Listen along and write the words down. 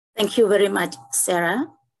Thank you very much, Sarah.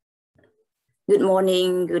 Good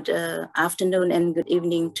morning, good afternoon, and good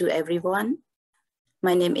evening to everyone.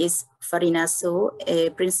 My name is Farina So,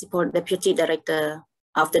 a Principal Deputy Director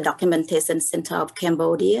of the Documentation Center of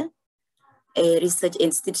Cambodia, a research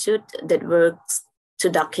institute that works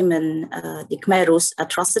to document the Khmer Rouge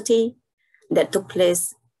atrocity that took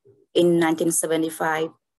place in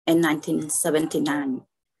 1975 and 1979.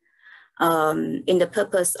 In the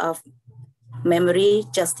purpose of memory,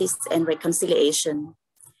 justice, and reconciliation.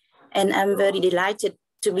 And I'm very delighted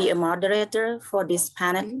to be a moderator for this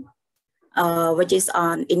panel, which is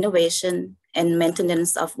on innovation and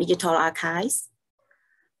maintenance of digital archives.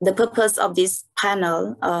 The purpose of this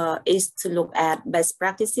panel is to look at best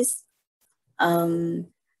practices in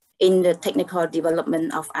the technical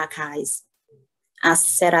development of archives. As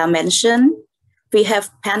Sarah mentioned, we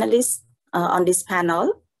have panelists on this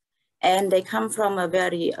panel, and they come from a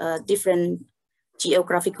very different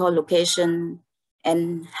geographical location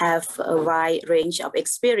and have a wide range of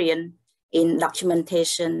experience in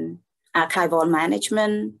documentation, archival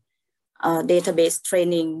management, database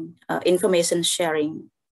training, information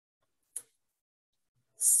sharing.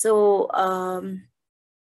 So I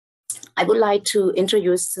would like to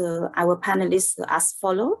introduce our panelists as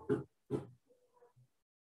follows.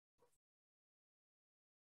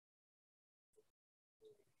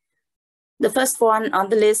 The first one on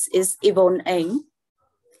the list is Yvonne Eng.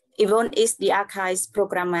 Yvonne is the Archives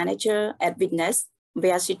Program Manager at Witness,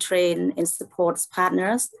 where she trains and supports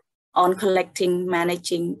partners on collecting,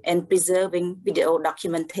 managing, and preserving video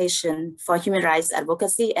documentation for human rights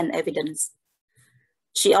advocacy and evidence.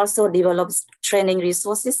 She also develops training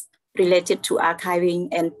resources related to archiving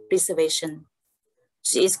and preservation.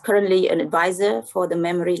 She is currently an advisor for the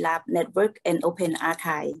Memory Lab Network and Open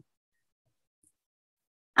Archive.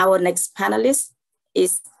 Our next panelist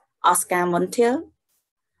is Oscar Montiel.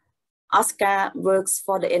 Oscar works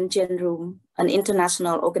for the Engine Room, an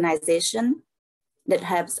international organization that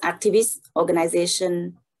helps activists,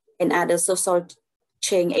 organizations, and other social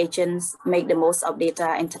change agents make the most of data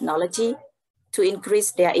and technology to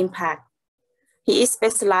increase their impact. He is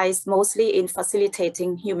specialized mostly in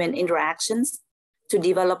facilitating human interactions to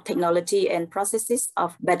develop technology and processes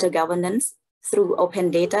of better governance through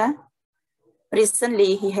open data.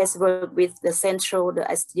 Recently, he has worked with the Centro de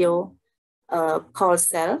Estudio called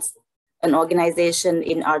CELS, an organization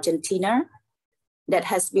in Argentina that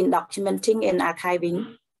has been documenting and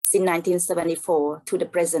archiving since 1974 to the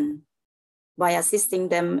present by assisting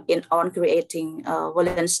them on creating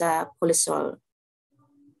Valencia Policial.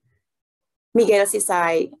 Miguel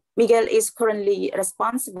Sisay. Miguel is currently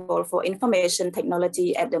responsible for information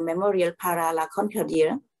technology at the Memorial para la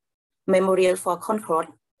Concordia, Memorial for Concord,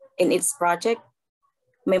 in its project,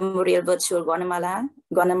 Memorial Virtual Guatemala,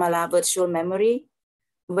 Guatemala Virtual Memory,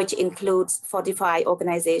 which includes 45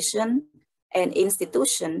 organizations and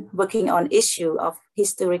institutions working on issue of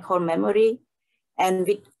historical memory and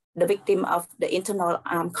with the victim of the internal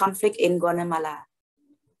armed conflict in Guatemala.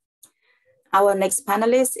 Our next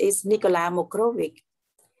panelist is Nicola Mokrovic.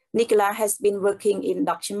 Nicola has been working in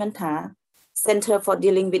Documenta, Center for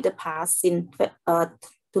Dealing with the Past since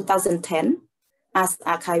 2010 as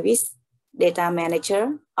archivist, data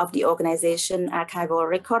manager of the organization Archival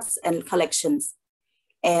Records and Collections,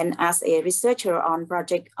 and as a researcher on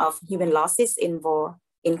project of human losses in war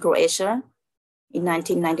in Croatia in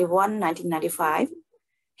 1991-1995.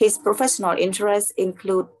 His professional interests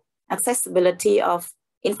include accessibility of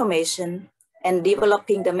information and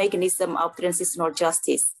developing the mechanism of transitional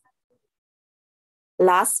justice.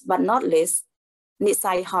 Last but not least,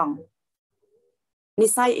 Nisai Hong.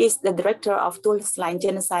 Nisai is the director of Tuol Sleng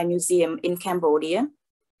Genocide Museum in Cambodia.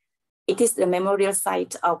 It is the memorial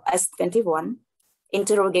site of S21,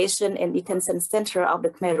 Interrogation and Detention Center of the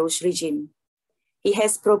Khmer Rouge regime. He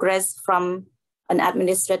has progressed from an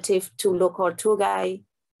administrative to local tour guide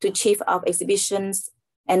to chief of exhibitions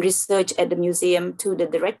and research at the museum to the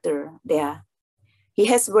director there. He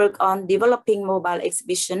has worked on developing mobile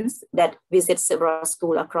exhibitions that visit several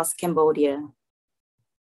schools across Cambodia.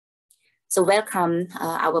 So welcome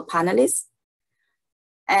our panelists.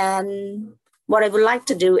 And what I would like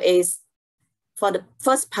to do is, for the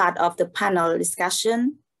first part of the panel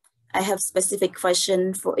discussion, I have specific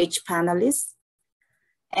questions for each panelist.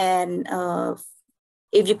 And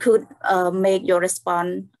if you could make your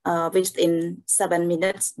response within 7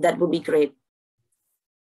 minutes, that would be great.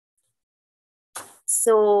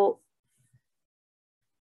 So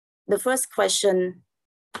the first question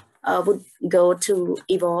would go to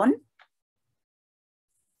Yvonne.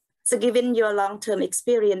 So given your long-term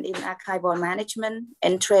experience in archival management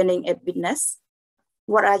and training at Witness,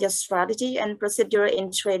 What are your strategy and procedure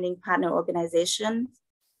in training partner organizations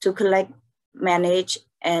to collect, manage,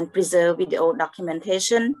 and preserve video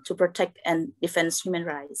documentation to protect and defend human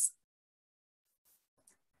rights?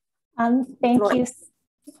 Thank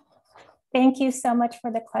you so much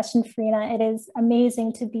for the question, Farina. It is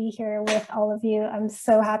amazing to be here with all of you. I'm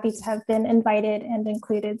so happy to have been invited and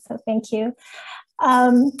included, so thank you.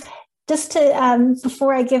 Just to,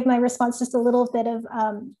 before I give my response, just a little bit of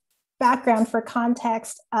background for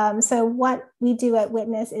context. So what we do at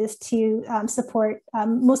Witness is to support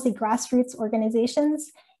mostly grassroots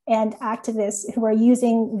organizations and activists who are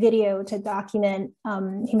using video to document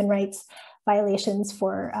human rights violations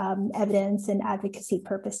for evidence and advocacy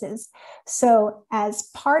purposes. So as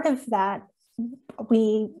part of that,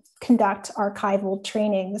 we conduct archival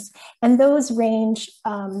trainings, and those range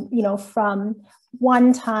from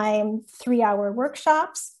one-time 3-hour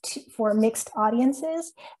workshops for mixed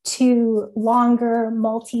audiences to longer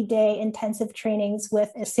multi-day intensive trainings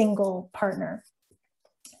with a single partner.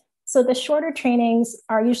 So the shorter trainings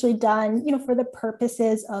are usually done, for the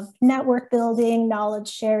purposes of network building, knowledge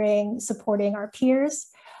sharing, supporting our peers,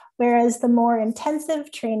 whereas the more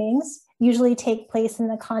intensive trainings usually take place in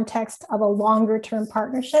the context of a longer term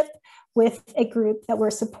partnership with a group that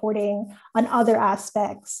we're supporting on other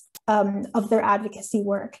aspects of their advocacy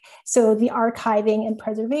work. So the archiving and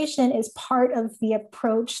preservation is part of the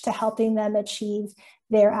approach to helping them achieve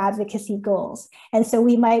their advocacy goals. And so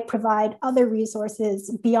we might provide other resources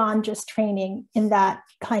beyond just training in that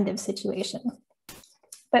kind of situation.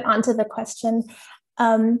 But onto the question.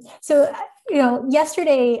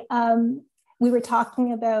 Yesterday we were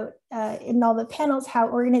talking about in all the panels how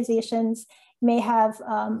organizations may have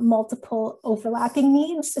multiple overlapping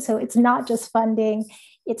needs. So it's not just funding,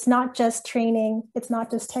 it's not just training, it's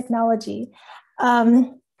not just technology.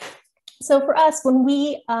 So for us, when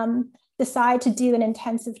we decide to do an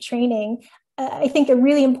intensive training, I think a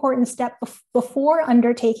really important step before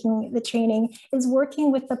undertaking the training is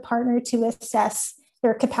working with the partner to assess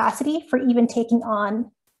their capacity for even taking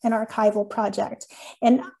on an archival project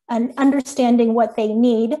and understanding what they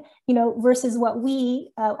need, versus what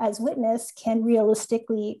we as Witness can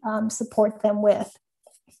realistically support them with.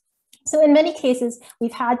 So in many cases,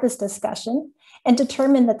 we've had this discussion and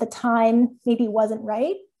determined that the time maybe wasn't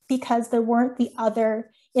right because there weren't the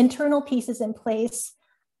other internal pieces in place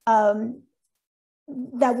that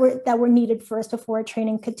were needed first before a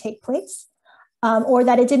training could take place. Or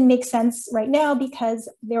that it didn't make sense right now because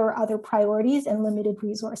there were other priorities and limited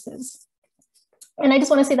resources. And I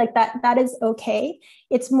just want to say that is okay.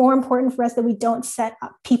 It's more important for us that we don't set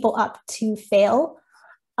people up to fail.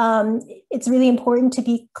 It's really important to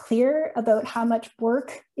be clear about how much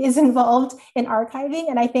work is involved in archiving.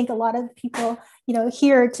 And I think a lot of people,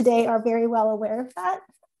 here today are very well aware of that,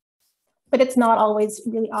 but it's not always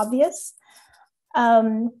really obvious.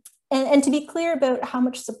 And to be clear about how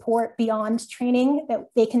much support beyond training that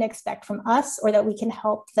they can expect from us or that we can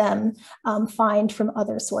help them find from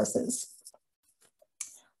other sources.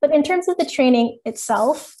 But in terms of the training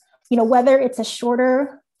itself, whether it's a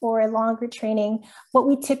shorter or a longer training, what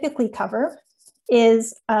we typically cover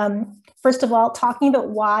is, first of all, talking about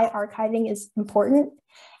why archiving is important.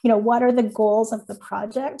 What are the goals of the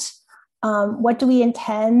project? What do we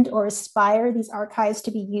intend or aspire these archives to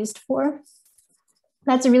be used for?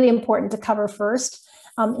 That's really important to cover first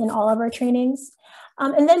in all of our trainings.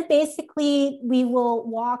 And then basically we will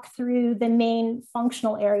walk through the main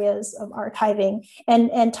functional areas of archiving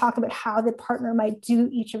and talk about how the partner might do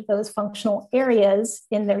each of those functional areas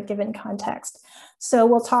in their given context. So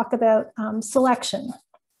we'll talk about selection.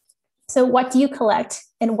 So what do you collect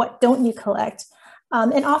and what don't you collect?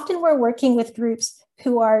 And often we're working with groups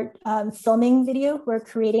who are filming video, who are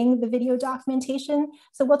creating the video documentation.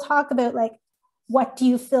 So we'll talk about what do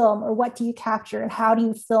you film or what do you capture and how do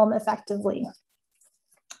you film effectively?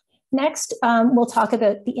 Next, we'll talk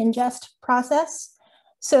about the ingest process.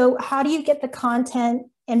 So how do you get the content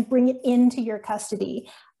and bring it into your custody?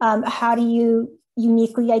 How do you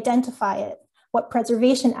uniquely identify it? What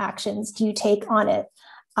preservation actions do you take on it,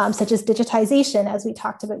 such as digitization, as we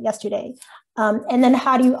talked about yesterday? And then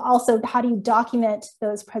how do you document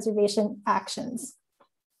those preservation actions?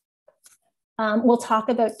 We'll talk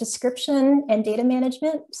about description and data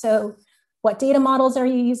management. So what data models are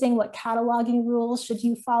you using? What cataloging rules should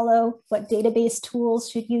you follow? What database tools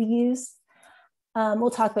should you use?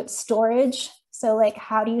 We'll talk about storage. So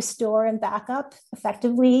how do you store and back up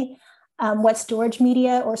effectively? What storage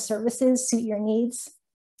media or services suit your needs?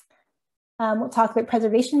 We'll talk about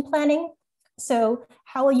preservation planning. So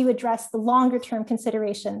how will you address the longer term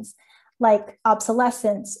considerations like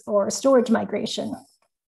obsolescence or storage migration?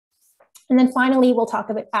 And then finally, we'll talk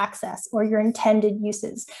about access or your intended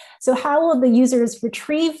uses. So how will the users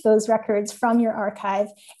retrieve those records from your archive,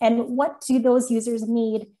 and what do those users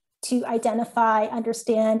need to identify,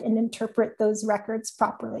 understand, and interpret those records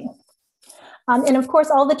properly? And of course,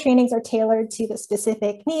 all the trainings are tailored to the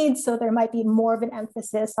specific needs, so there might be more of an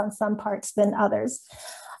emphasis on some parts than others.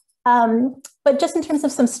 But just in terms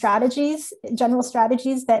of some strategies, general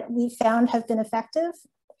strategies that we found have been effective.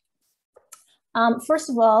 First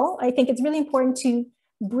of all, I think it's really important to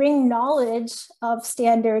bring knowledge of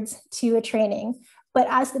standards to a training. But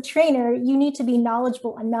as the trainer, you need to be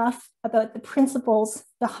knowledgeable enough about the principles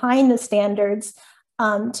behind the standards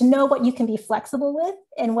to know what you can be flexible with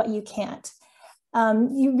and what you can't.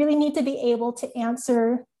 You really need to be able to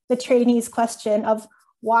answer the trainee's question of,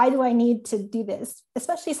 why do I need to do this?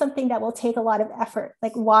 Especially something that will take a lot of effort.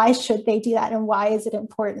 Like, why should they do that? And why is it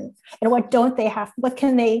important? And what don't they have? What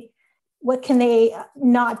can they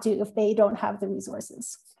not do if they don't have the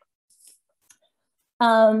resources?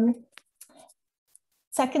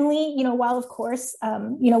 Secondly, while of course,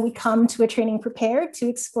 we come to a training prepared to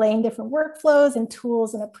explain different workflows and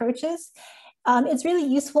tools and approaches, it's really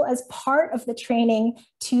useful as part of the training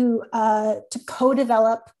to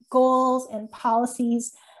co-develop goals and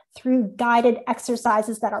policies through guided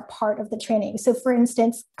exercises that are part of the training. So for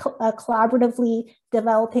instance, collaboratively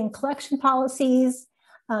developing collection policies,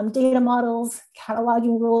 data models,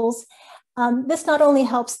 cataloging rules. This not only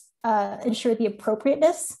helps ensure the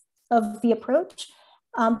appropriateness of the approach,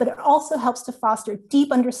 but it also helps to foster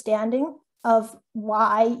deep understanding of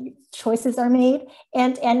why choices are made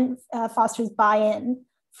and fosters buy-in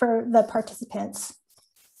for the participants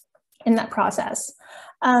in that process.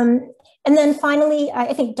 And then finally,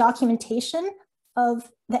 I think documentation of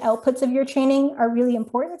the outputs of your training are really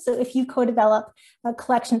important. So if you co-develop a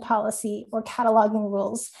collection policy or cataloging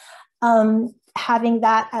rules, having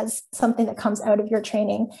that as something that comes out of your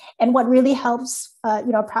training. And what really helps,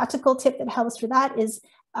 a practical tip that helps for that is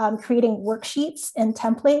creating worksheets and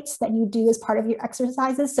templates that you do as part of your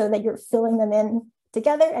exercises so that you're filling them in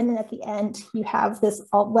together. And then at the end, you have this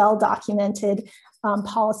all well-documented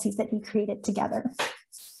policies that you created together.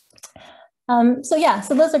 So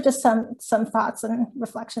those are just some thoughts and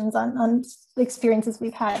reflections on the experiences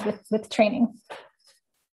we've had with training.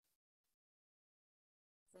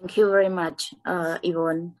 Thank you very much,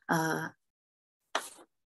 Yvonne,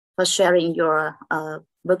 for sharing your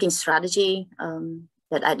working strategy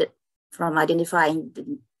from identifying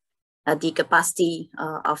the capacity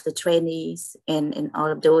of the trainees and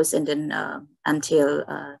all of those, and then until,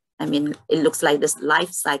 it looks like this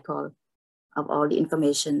life cycle of all the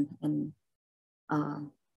information and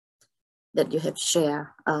that you have shared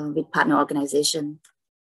with partner organization.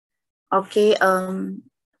 Okay, so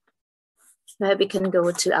we can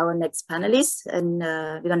go to our next panelist, and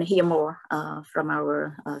we're going to hear more from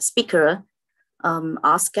our speaker,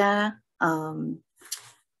 Oscar.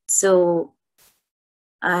 So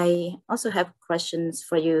I also have questions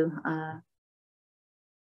for you.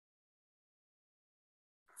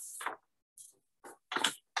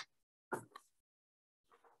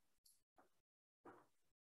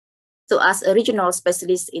 So as a regional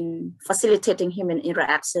specialist in facilitating human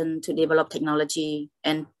interaction to develop technology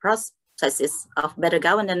and processes of better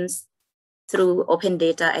governance through open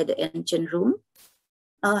data at the engine room,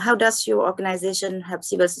 how does your organization help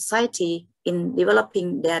civil society in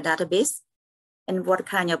developing their database? And what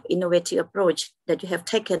kind of innovative approach that you have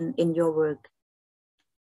taken in your work?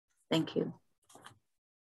 Thank you.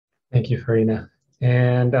 Thank you, Farina.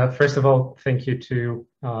 And first of all, thank you to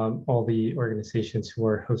all the organizations who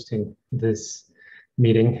are hosting this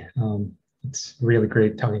meeting. It's really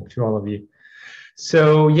great talking to all of you.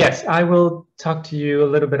 So yes, I will talk to you a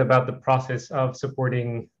little bit about the process of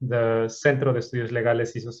supporting the Centro de Estudios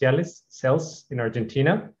Legales y Sociales, CELS, in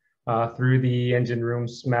Argentina through the Engine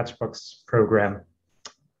Room's Matchbox program.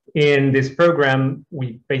 In this program,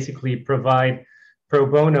 we basically provide pro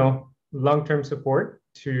bono long-term support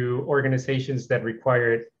to organizations that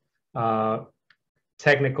required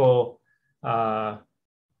technical,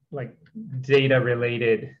 like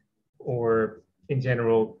data-related or in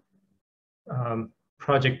general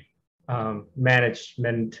project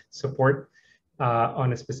management support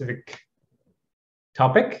on a specific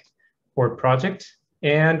topic or project.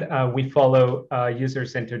 And we follow a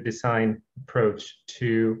user-centered design approach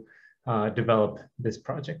to develop this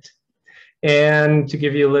project. And to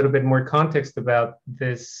give you a little bit more context about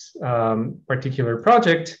this particular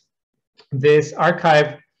project, this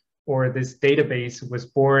archive or this database was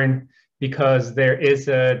born because there is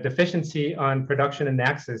a deficiency on production and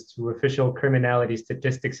access to official criminality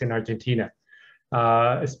statistics in Argentina.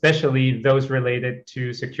 especially those related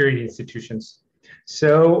to security institutions.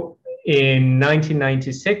 So in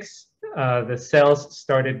 1996, the cells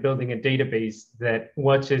started building a database that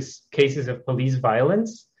watches cases of police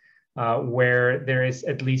violence where there is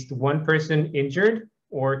at least one person injured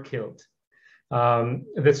or killed.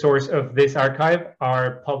 The source of this archive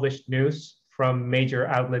are published news from major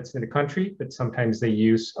outlets in the country, but sometimes they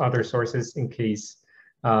use other sources in case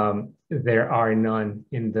there are none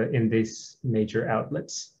in these major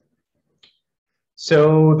outlets.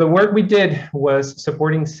 So the work we did was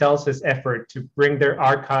supporting CELS's effort to bring their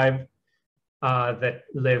archive that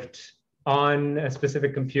lived on a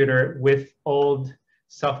specific computer with old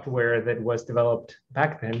software that was developed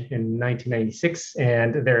back then in 1996,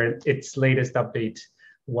 and its latest update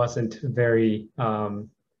wasn't very,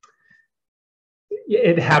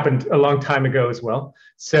 it happened a long time ago as well.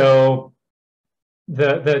 So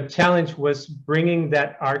the challenge was bringing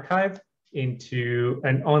that archive into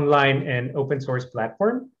an online and open source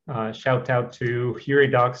platform. Shout out to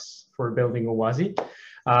HureDocs for building OWASI.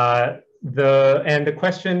 And the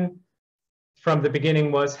question from the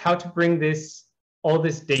beginning was how to bring all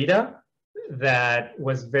this data that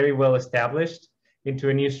was very well established into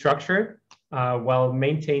a new structure while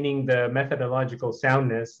maintaining the methodological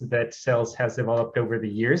soundness that CELS has developed over the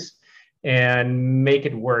years and make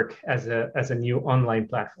it work as a new online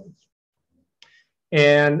platform.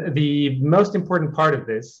 And the most important part of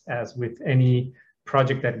this, as with any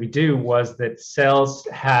project that we do, was that CELS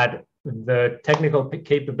had the technical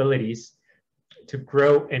capabilities to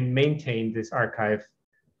grow and maintain this archive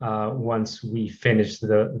once we finish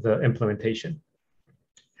the implementation.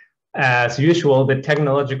 As usual, the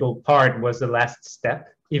technological part was the last step,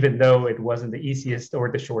 even though it wasn't the easiest or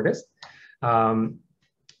the shortest.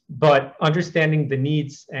 But understanding the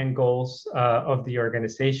needs and goals of the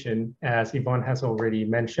organization, as Yvonne has already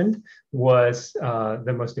mentioned, was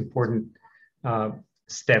the most important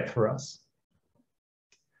step for us.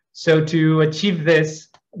 So to achieve this,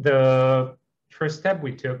 the first step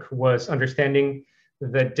we took was understanding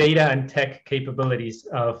the data and tech capabilities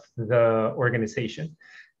of the organization.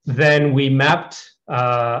 Then we mapped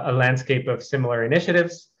a landscape of similar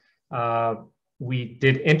initiatives. We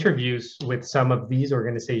did interviews with some of these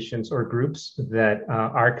organizations or groups that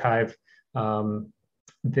archive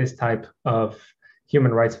this type of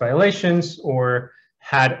human rights violations or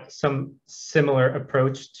had some similar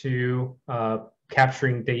approach to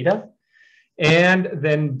capturing data, and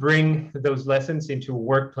then bring those lessons into a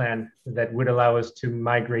work plan that would allow us to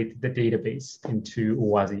migrate the database into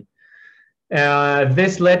OWASI.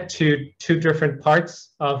 This led to two different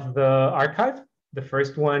parts of the archive. The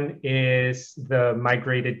first one is the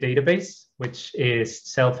migrated database, which is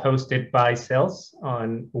self-hosted by CELS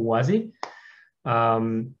on OWASI.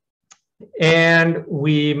 And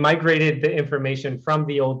we migrated the information from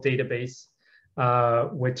the old database,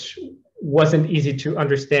 which wasn't easy to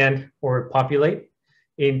understand or populate,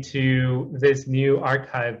 into this new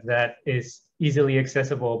archive that is easily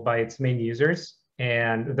accessible by its main users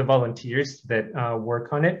and the volunteers that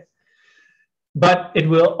work on it. But it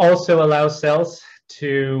will also allow CELS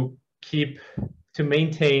to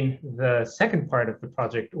maintain the second part of the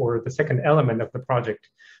project, or the second element of the project,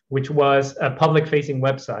 which was a public-facing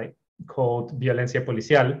website called Violencia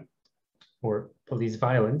Policial, or police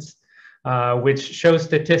violence, which shows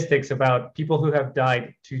statistics about people who have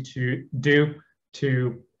died due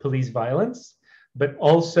to police violence, but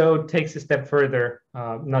also takes a step further,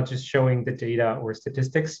 not just showing the data or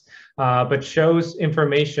statistics, but shows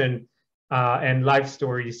information and life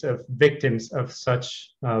stories of victims of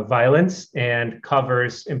such violence, and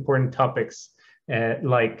covers important topics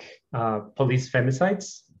like police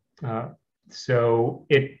femicides. So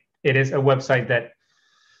it is a website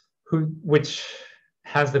which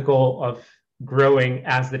has the goal of growing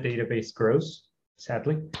as the database grows,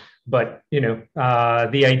 sadly. But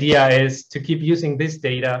the idea is to keep using this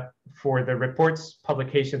data for the reports,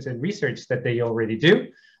 publications, and research that they already do,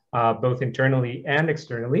 both internally and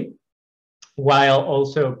externally, while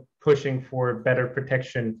also pushing for better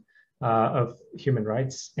protection of human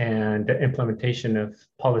rights and the implementation of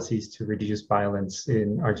policies to reduce violence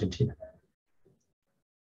in Argentina.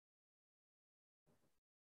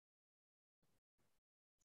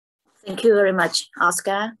 Thank you very much,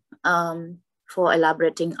 Oscar, for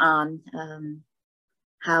elaborating on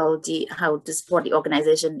how to support the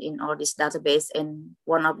organization in all this database. And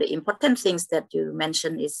one of the important things that you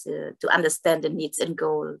mentioned is to understand the needs and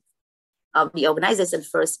goals of the organization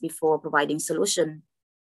first before providing solution.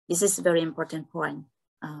 This is a very important point.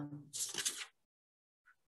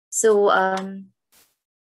 So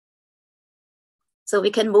So we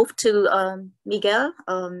can move to Miguel,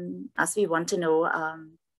 as we want to know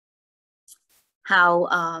how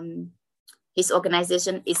his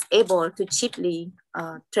organization is able to cheaply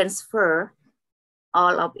transfer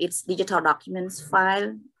all of its digital documents,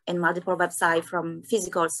 file, and multiple websites from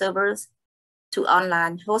physical servers to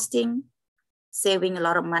online hosting, saving a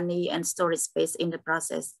lot of money and storage space in the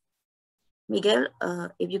process. Miguel,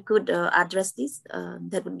 if you could address this,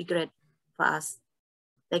 that would be great for us.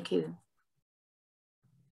 Thank you.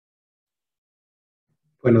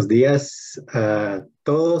 Buenos días a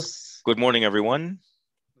todos. Good morning, everyone.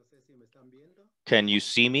 Can you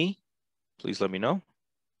see me? Please let me know.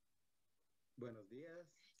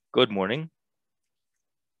 Good morning.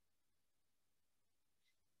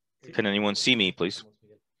 Can anyone see me, please?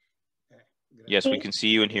 Yes, we can see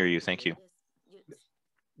you and hear you. Thank you.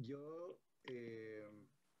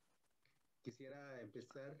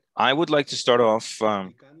 I would like to start off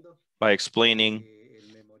by explaining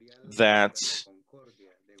that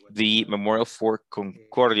the Memorial for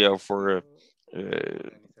Concordia for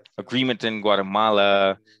agreement in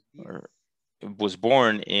Guatemala was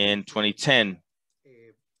born in 2010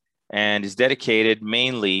 and is dedicated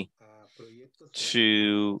mainly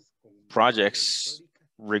to projects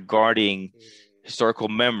regarding historical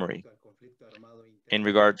memory in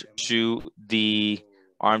regard to the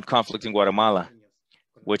armed conflict in Guatemala,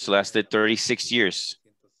 which lasted 36 years.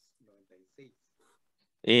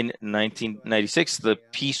 In 1996, the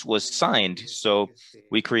peace was signed, so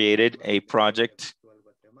we created a project,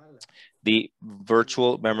 the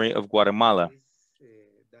Virtual Memory of Guatemala,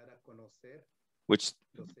 which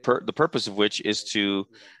the purpose of which is to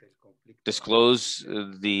disclose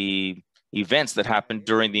the events that happened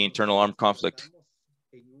during the internal armed conflict.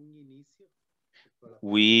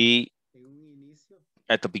 We,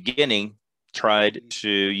 at the beginning, tried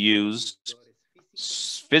to use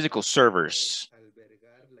physical servers,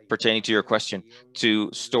 pertaining to your question,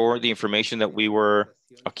 to store the information that we were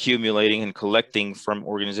accumulating and collecting from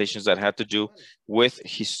organizations that had to do with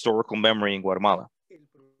historical memory in Guatemala.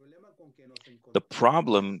 The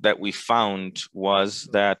problem that we found was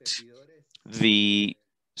that the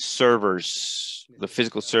servers, the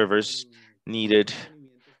physical servers, needed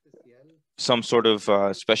some sort of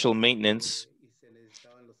special maintenance,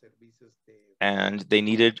 and they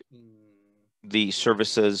needed the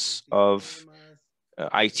services of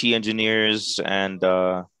IT engineers and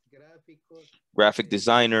graphic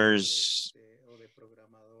designers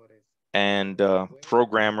and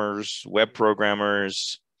programmers, web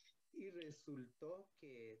programmers.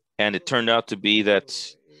 And it turned out to be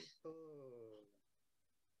that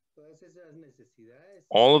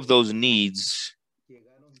all of those needs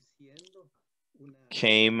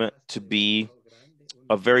came to be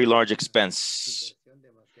a very large expense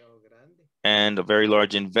and a very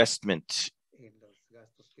large investment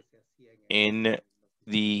in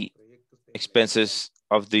the expenses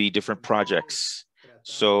of the different projects.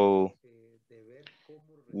 So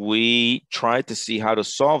we tried to see how to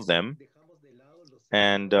solve them,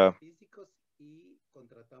 and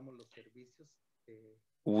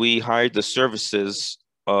we hired the services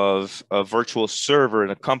of a virtual server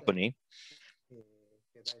in a company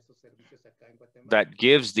that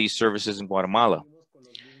gives these services in Guatemala.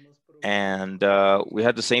 And we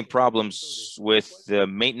had the same problems with the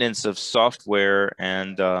maintenance of software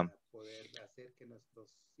and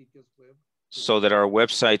so that our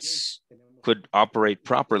websites could operate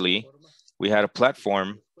properly. We had a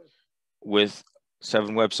platform with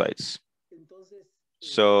 7 websites.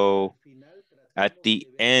 So at the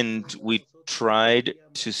end, we tried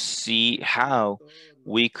to see how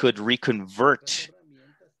we could reconvert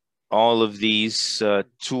all of these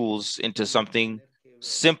tools into something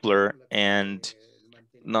simpler, and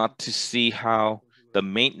not to see how the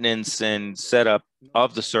maintenance and setup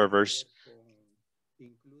of the servers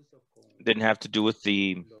didn't have to do with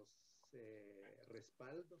the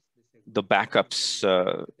backups,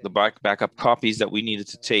 backup copies that we needed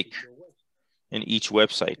to take in each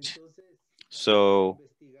website. So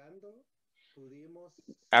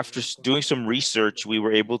after doing some research, we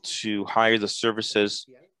were able to hire the services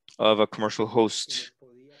of a commercial host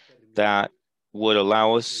that would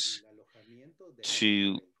allow us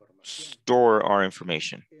to store our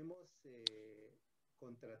information.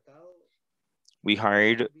 We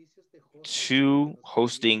hired 2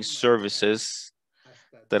 hosting services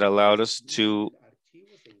that allowed us to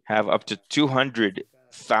have up to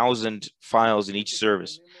 200,000 files in each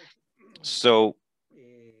service. So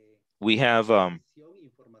we have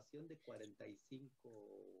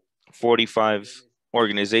 45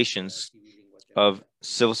 organizations of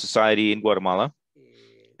civil society in Guatemala,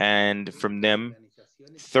 and from them,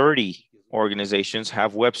 30 organizations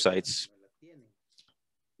have websites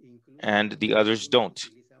and the others don't.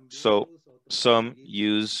 So some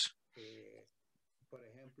use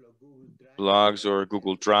blogs or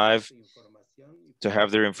Google Drive to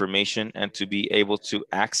have their information and to be able to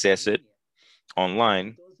access it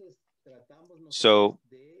online. So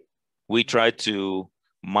we tried to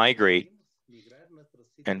migrate,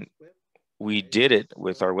 and we did it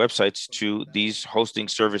with our websites, to these hosting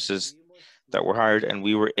services that were hired, and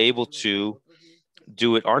we were able to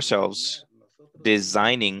do it ourselves,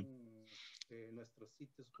 designing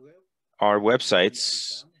our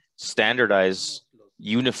websites, standardize,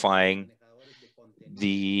 unifying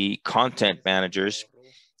the content managers.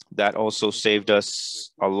 That also saved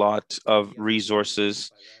us a lot of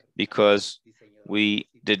resources because we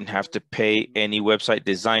didn't have to pay any website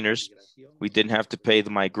designers. We didn't have to pay the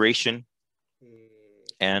migration.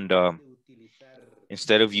 And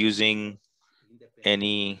instead of using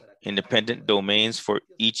any independent domains for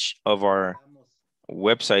each of our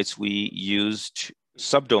websites, we used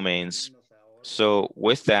subdomains. So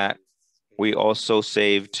with that, we also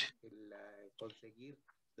saved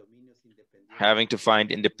having to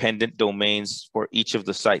find independent domains for each of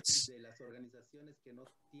the sites.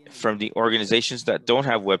 From the organizations that don't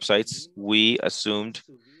have websites, we assumed,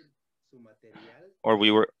 or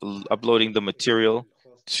we were uploading the material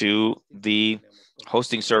to the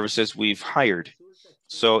hosting services we've hired.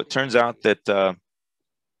 So it turns out that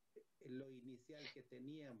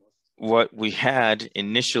what we had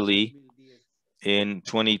initially in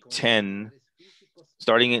 2010,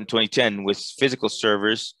 starting in 2010 with physical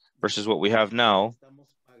servers versus what we have now,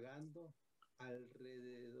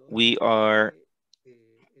 we are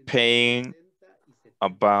paying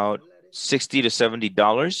about $60 to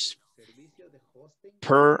 $70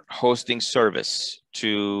 per hosting service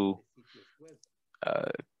to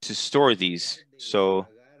store these. So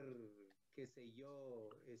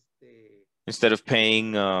instead of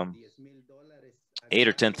paying $8,000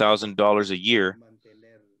 or $10,000 a year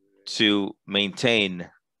to maintain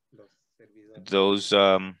those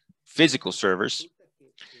physical servers.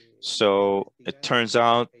 So it turns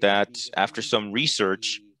out that after some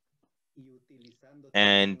research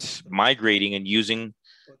and migrating and using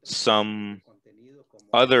some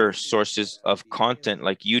other sources of content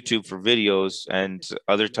like YouTube for videos and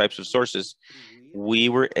other types of sources, we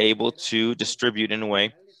were able to distribute in a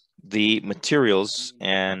way the materials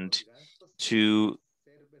and to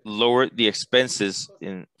lower the expenses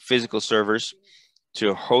in physical servers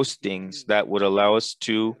to hostings that would allow us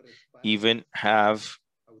to even have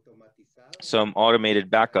some automated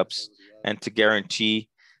backups and to guarantee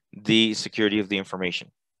the security of the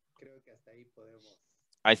information.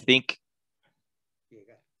 I think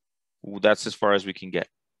that's as far as we can get.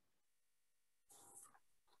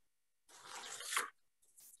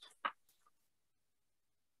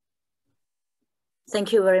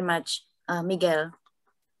 Thank you very much, Miguel.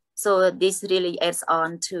 So this really adds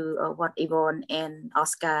on to what Yvonne and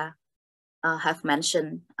Oscar have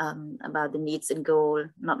mentioned about the needs and goal,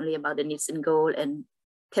 not only about the needs and goal and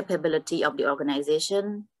capability of the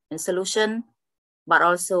organization and solution, but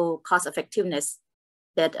also cost effectiveness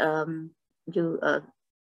that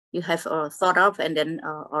you have thought of and then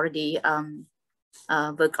already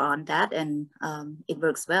work on that, and it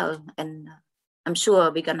works well. And I'm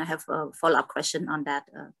sure we're gonna have a follow-up question on that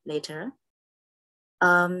later.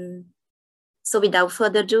 So without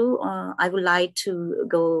further ado, I would like to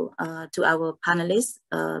go to our panelist,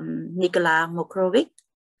 Nikola Mokrovic.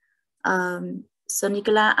 So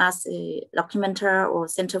Nikola, as a documenter or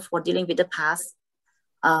Center for Dealing with the Past,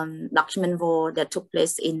 document war that took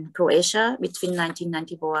place in Croatia between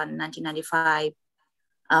 1991 and 1995,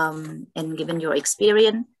 and given your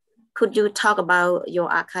experience, could you talk about your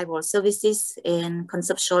archival services and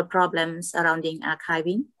conceptual problems surrounding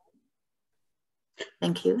archiving?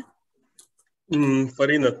 Thank you.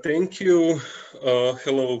 Farina, thank you.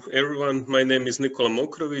 Hello, everyone. My name is Nikola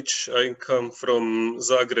Mokrovic. I come from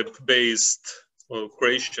Zagreb-based or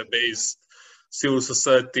Croatia-based civil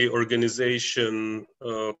society organization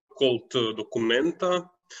called Documenta.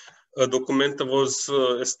 Documenta was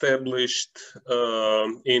established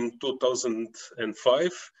in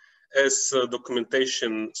 2005 as a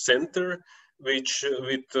documentation center, which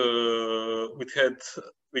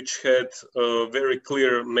had a very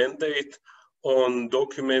clear mandate on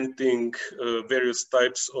documenting various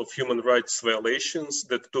types of human rights violations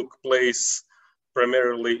that took place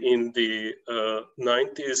primarily in the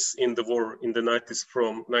 90s, in the war in the 90s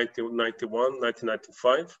from 1991,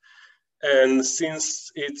 1995. And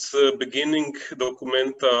since its beginning,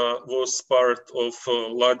 Documenta was part of a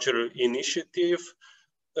larger initiative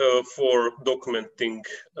for documenting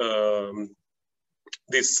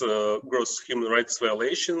these gross human rights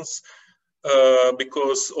violations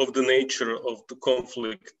because of the nature of the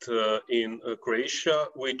conflict in Croatia,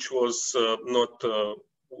 which was not,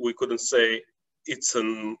 we couldn't say it's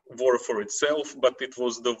a war for itself, but it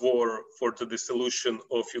was the war for the dissolution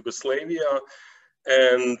of Yugoslavia,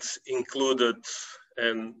 and included,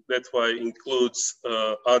 and that's why includes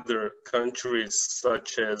other countries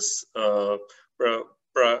such as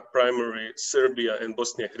primary Serbia and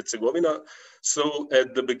Bosnia and Herzegovina. So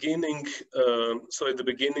at the beginning,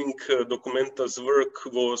 Documenta's work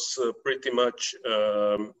was pretty much,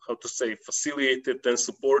 how to say, facilitated and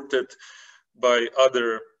supported by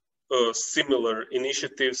other similar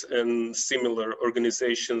initiatives and similar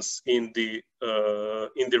organizations in the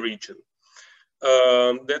region.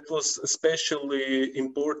 That was especially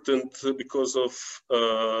important because of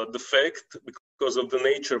the fact, because of the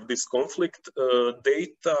nature of this conflict,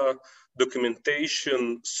 data,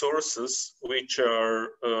 documentation sources, which are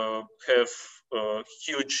have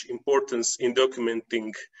huge importance in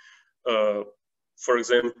documenting, for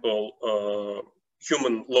example,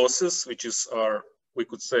 human losses, which is our, we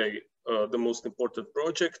could say, the most important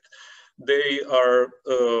project. They are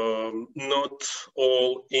not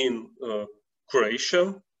all in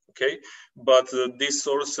Croatia, okay, but these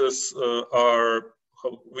sources are,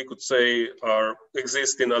 we could say,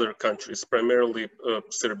 exist in other countries, primarily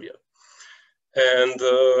Serbia. And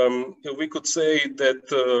we could say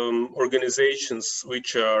that organizations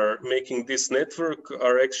which are making this network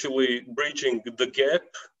are actually bridging the gap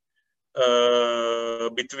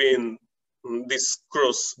between this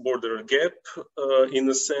cross-border gap in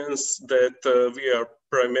the sense that we are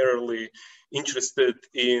primarily interested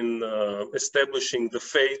in establishing the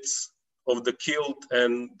fates of the killed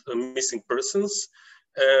and missing persons.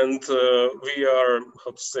 And we are,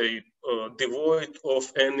 how to say, devoid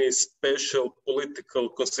of any special political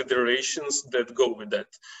considerations that go with that,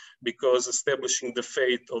 because establishing the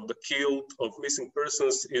fate of the killed, of missing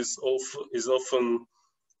persons is often,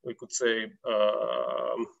 we could say,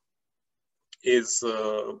 it's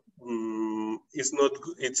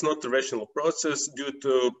not a rational process due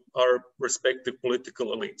to our respective political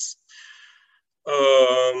elites.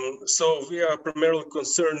 So we are primarily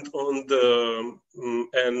concerned on the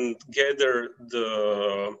and gather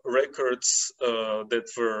the records that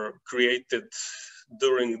were created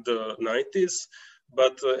during the 90s,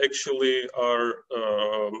 but actually our,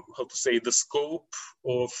 how to say, the scope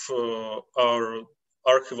of our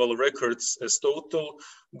archival records as total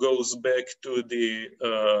goes back to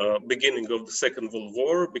the beginning of the Second World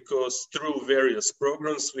War, because through various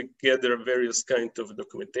programs we gather various kinds of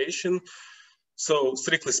documentation. So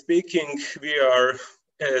strictly speaking, we are,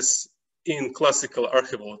 as in classical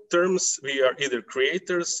archival terms, we are either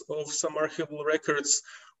creators of some archival records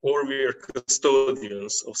or we are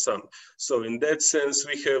custodians of some. So in that sense,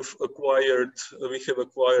 we have acquired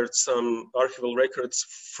some archival records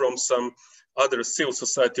from some other civil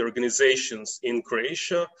society organizations in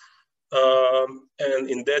Croatia. And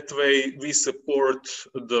in that way, we support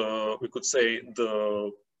the, we could say,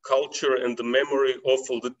 the culture and the memory of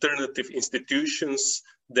alternative institutions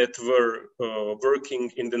that were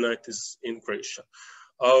working in the 90s in Croatia.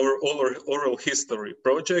 Our oral history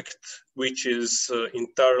project, which is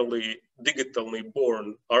entirely digitally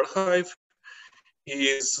born archive,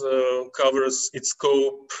 covers its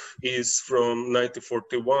scope is from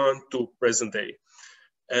 1941 to present day.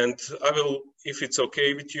 And I will, if it's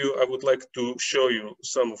okay with you, I would like to show you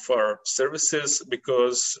some of our services,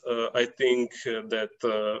 because I think that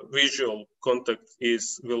visual contact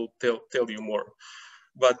will tell you more.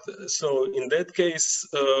 But so in that case,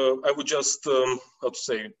 I would just, how to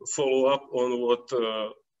say, follow up on what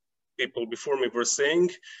people before me were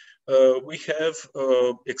saying. We have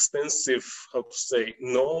extensive, how to say,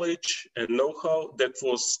 knowledge and know-how that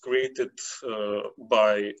was created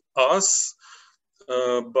by us,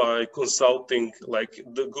 by consulting like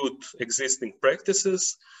the good existing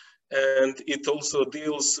practices, and it also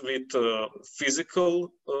deals with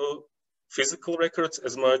physical records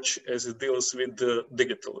as much as it deals with the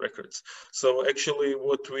digital records. So actually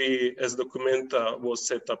what we as Documenta was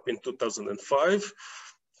set up in 2005,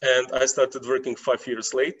 and I started working 5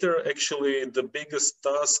 years later. Actually, the biggest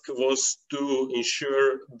task was to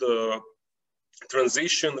ensure the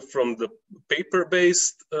transition from the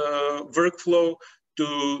paper-based workflow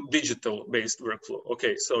to digital-based workflow.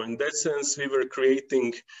 Okay, so in that sense, we were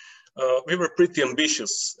creating, we were pretty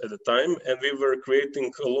ambitious at the time, and we were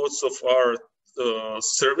creating lots of our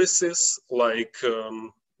services like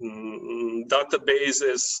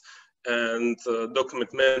databases and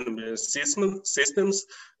document management systems,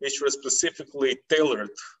 which were specifically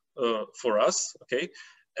tailored for us, okay?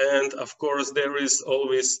 And of course, there is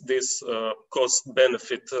always this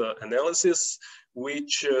cost-benefit analysis,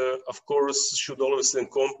 which of course should always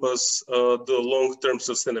encompass the long-term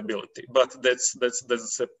sustainability, but that's a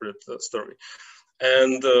separate story.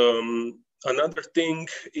 And another thing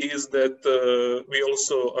is that we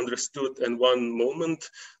also understood in one moment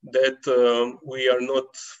that we are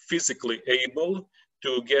not physically able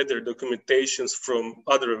to gather documentations from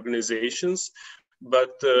other organizations,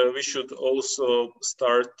 but we should also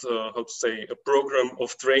start, how to say, a program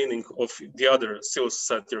of training of the other civil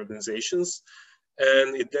society organizations.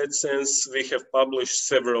 And in that sense, we have published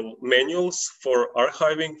several manuals for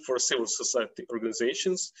archiving for civil society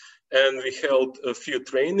organizations, and we held a few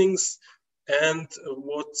trainings. And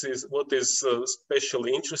what is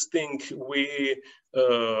especially interesting, we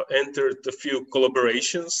entered a few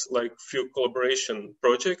collaborations, like few collaboration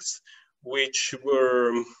projects, which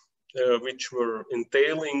were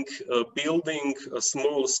entailing building a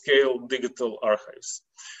small-scale digital archives.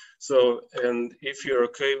 So, and if you're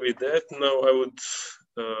okay with that, now I would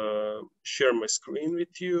share my screen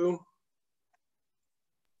with you.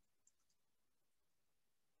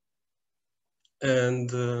 And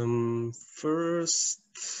first,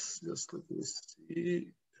 just let me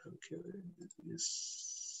see. How can I do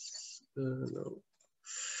this? No.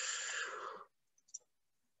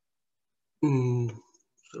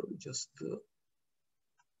 Sorry, just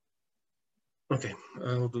okay.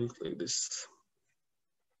 I'll do it like this.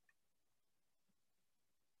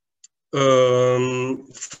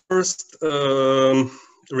 First,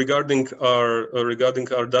 regarding our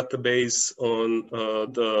database on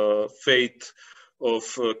the fate of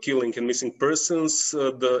killing and missing persons,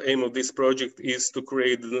 the aim of this project is to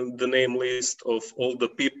create the name list of all the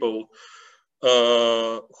people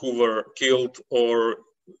who were killed or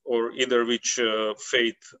either which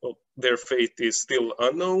their fate is still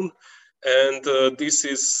unknown. And this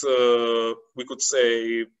is, we could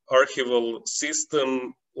say, archival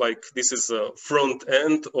system. Like this is a front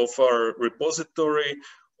end of our repository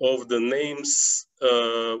of the names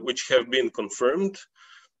which have been confirmed.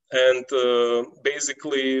 And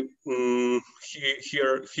basically,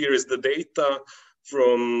 here is the data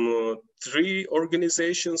from 3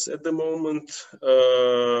 organizations at the moment.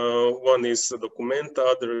 One is Documenta,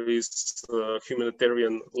 other is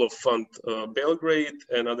Humanitarian Law Fund Belgrade,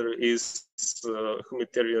 and other is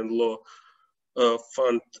Humanitarian Law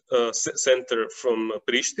Fund Center from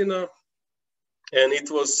Pristina. And it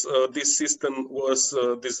was, this system was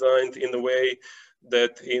designed in a way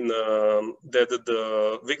that that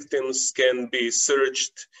the victims can be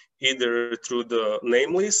searched either through the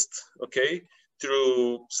name list, okay,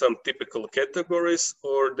 through some typical categories,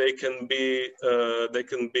 or they can be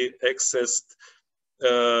accessed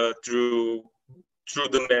through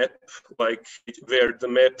the map, like where the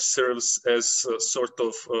map serves as a sort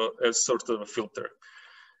of a filter.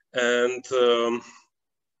 And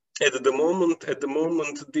at the moment,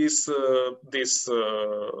 this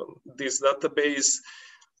database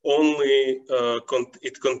only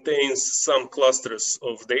it contains some clusters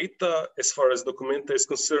of data. As far as Documenta is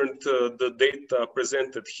concerned, the data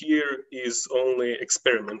presented here is only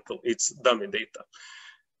experimental. It's dummy data.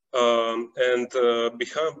 And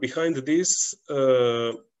behind this,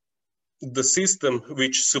 the system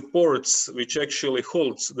which actually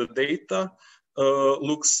holds the data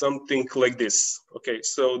looks something like this. Okay,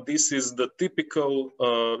 so this is the typical,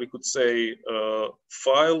 we could say,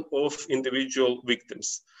 file of individual victim.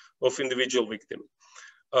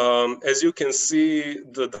 As you can see,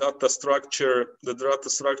 the data structure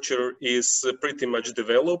is pretty much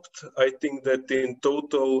developed. I think that in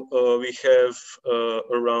total we have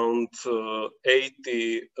around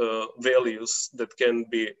 80 values that can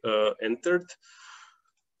be entered.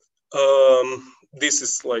 This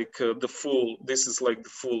is like the full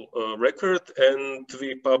record, and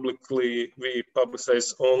we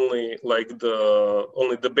publicize only like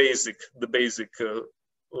the basic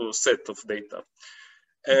set of data.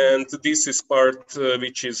 And this is part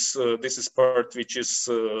which is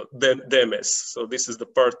DMS. So this is the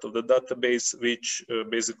part of the database which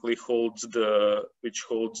basically holds the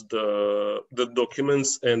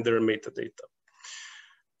documents and their metadata.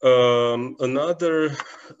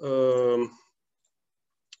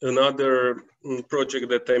 Another project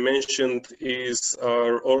that I mentioned is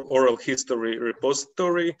our oral history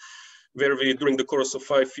repository, where we, during the course of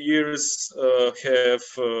 5 years, have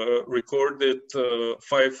recorded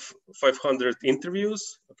 500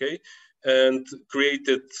 interviews, okay, and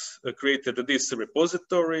created this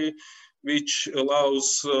repository. which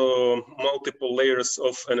allows multiple layers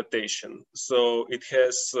of annotation. So it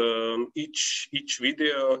has each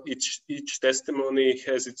video, each testimony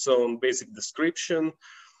has its own basic description.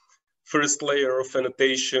 First layer of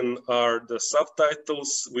annotation are the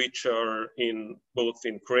subtitles, which are both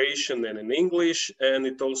in Croatian and in English, and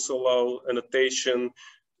it also allows annotation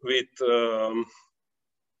with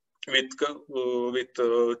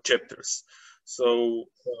chapters. So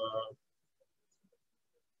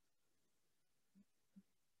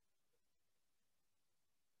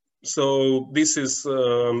this is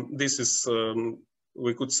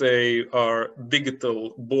we could say our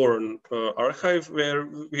digital born archive, where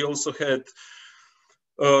we also had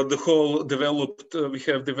the whole developed. We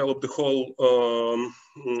have developed the whole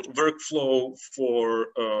workflow for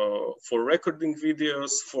recording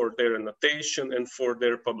videos, for their annotation, and for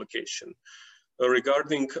their publication.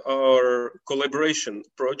 Regarding our collaboration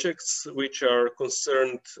projects, which are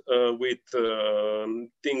concerned with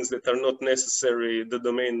things that are not necessarily the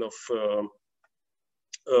domain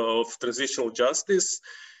of transitional justice,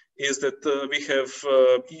 is that we have,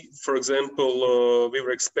 for example, we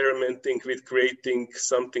were experimenting with creating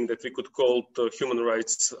something that we could call the Human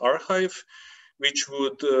Rights Archive, which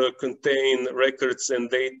would contain records and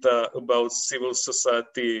data about civil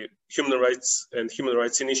society, human rights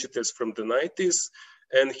initiatives from the 90s.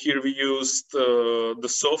 And here we used the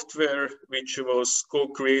software, which was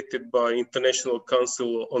co-created by International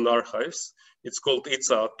Council on Archives. It's called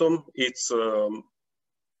ITSAtom.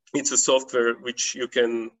 It's a software which you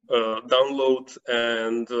can download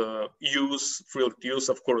and use, freely use.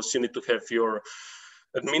 Of course, you need to have your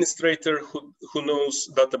administrator who knows,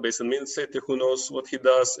 database administrator who knows what he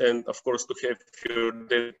does, and of course to have your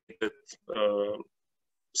dedicated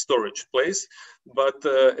storage place. But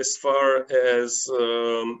as far as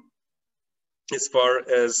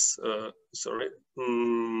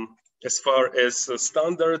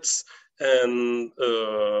standards and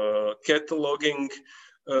cataloging,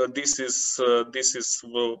 this is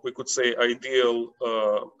well, we could say ideal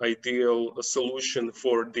solution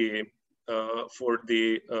for the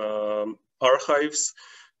archives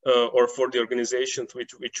or for the organizations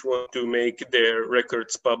which want to make their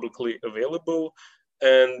records publicly available,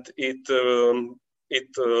 and it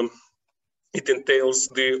entails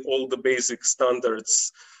all the basic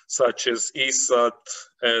standards such as ESAT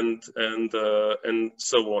and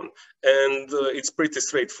so on. And it's pretty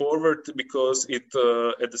straightforward because it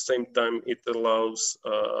at the same time it allows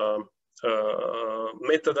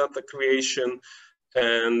metadata creation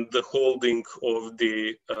and the holding of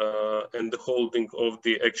the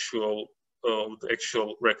actual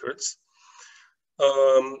records.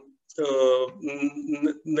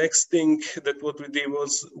 Next thing that what we did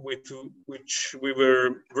was which we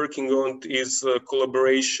were working on is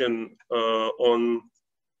collaboration on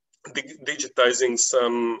digitizing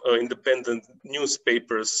some independent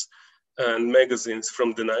newspapers and magazines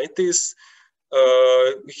from the 90s.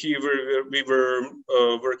 Here we were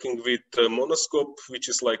working with Monoscope, which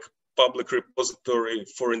is like public repository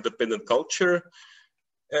for independent culture.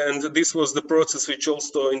 And this was the process which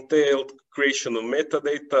also entailed creation of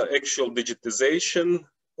metadata, actual digitization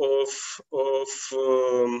of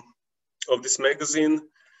this magazine,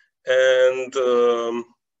 and the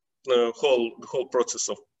whole process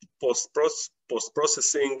of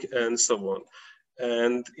post-processing and so on.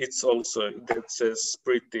 And it's also, that says,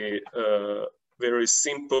 pretty very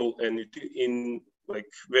simple and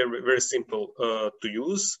very simple to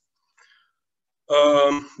use.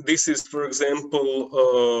 This is, for example,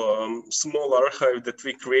 a small archive that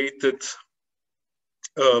we created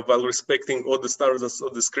while respecting all the standards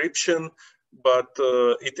of description, but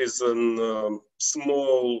it is a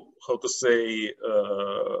small, how to say,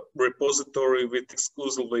 repository with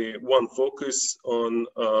exclusively one focus on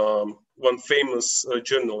one famous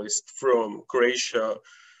journalist from Croatia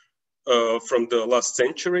from the last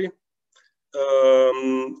century.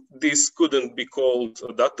 This couldn't be called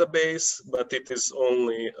a database, but it's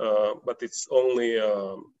only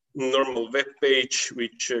a normal web page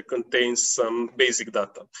which contains some basic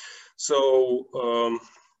data. So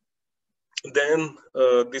then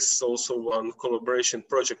this is also one collaboration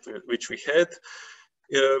project which we had,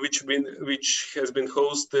 which has been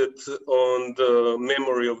hosted on the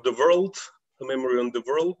Memory on the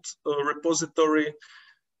World repository.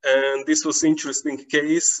 And this was interesting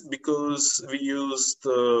case because we used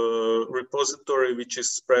a repository which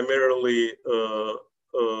is primarily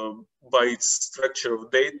by its structure of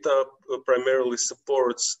data, primarily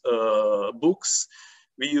supports books.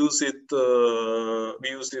 We use it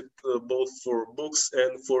both for books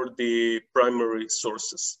and for the primary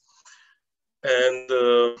sources. And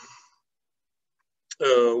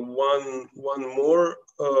one more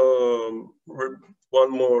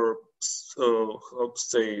how to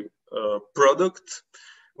say product,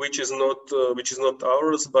 which is not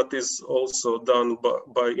ours, but is also done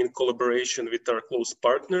by in collaboration with our close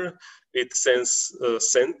partner, with Sense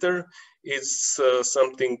Center. It's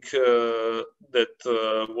something that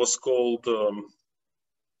was called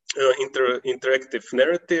interactive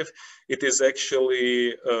narrative. It is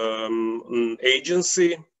actually an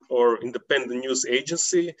agency or independent news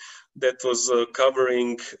agency that was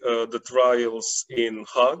covering the trials in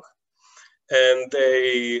Hague, and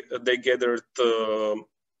they gathered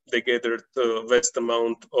a vast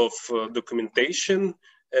amount of documentation,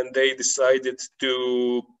 and they decided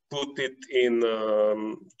to put it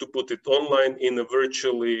online in a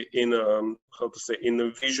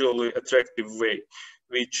visually attractive way,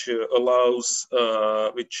 which allows,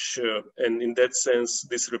 and in that sense,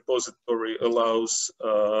 this repository allows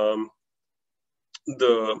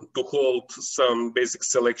to hold some basic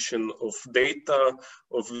selection of data,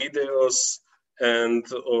 of videos, and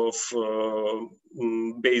of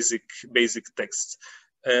basic texts.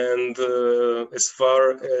 And as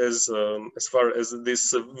far as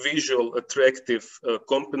this visual attractive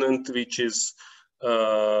component, which is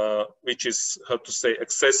how to say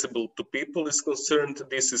accessible to people is concerned,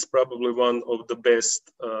 this is probably one of the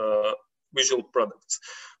best visual products.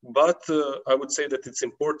 But I would say that it's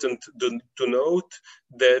important to note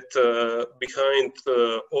that behind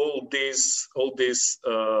all these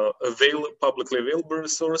publicly available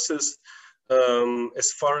resources,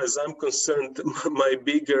 as far as I'm concerned, my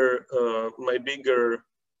bigger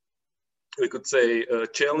we could say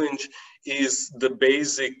challenge is the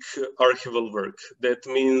basic archival work. That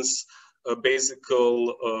means basic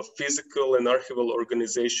physical and archival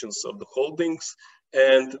organizations of the holdings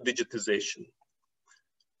and digitization.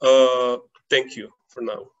 Thank you for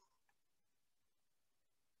now.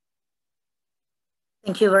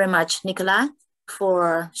 Thank you very much, Nicola,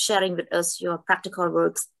 for sharing with us your practical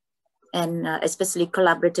works and especially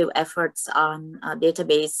collaborative efforts on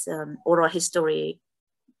database, oral history,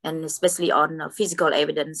 and especially on physical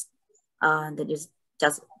evidence that you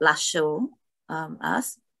just last show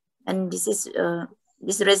us. And this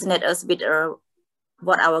resonates us with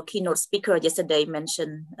what our keynote speaker yesterday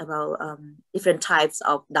mentioned about different types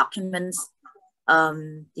of documents,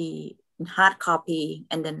 the hard copy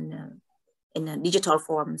and then in a digital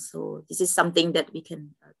form. So this is something that we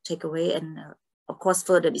can take away and of course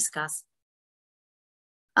further discuss.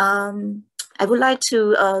 I would like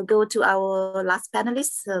to go to our last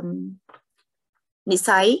panelist,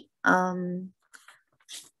 Nisai.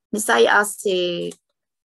 Nisai as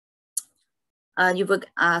you work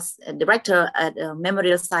as a director at a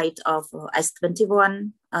memorial site of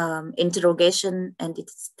S21 interrogation and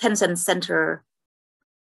detention center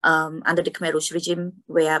under the Khmer Rouge regime,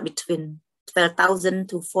 where between 12,000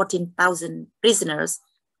 to 14,000 prisoners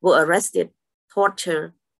were arrested,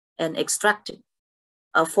 tortured, and extracted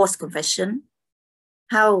a forced confession.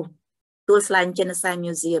 How Tuol Sleng Genocide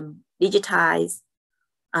Museum digitize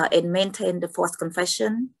and maintain the forced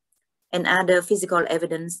confession and other physical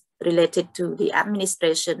evidence related to the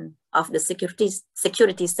administration of the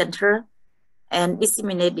security center and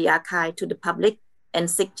disseminate the archive to the public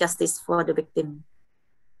and seek justice for the victim.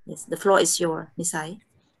 Yes, the floor is yours, Nisai.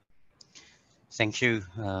 Thank you,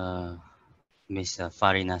 Ms.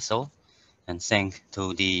 Farina So, and thank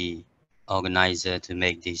to the organizer to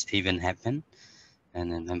make this event happen.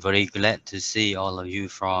 And I'm very glad to see all of you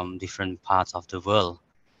from different parts of the world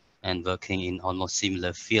and working in almost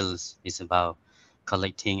similar fields. It's about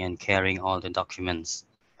collecting and carrying all the documents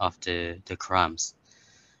of the crimes.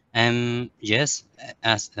 And yes,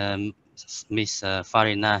 as Ms.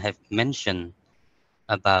 Farina have mentioned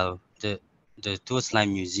about the Tuol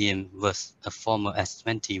Sleng Museum was a former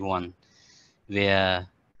S21, where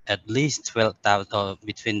at least 12,000 or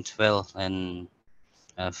between 12 and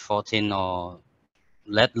 14 or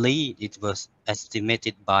lately it was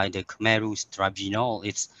estimated by the Khmer Rouge Tribunal,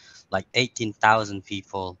 it's like 18,000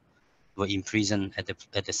 people were imprisoned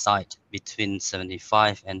at the site between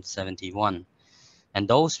 75 and 71. And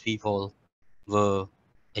those people were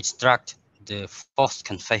extract the forced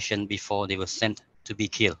confession before they were sent to be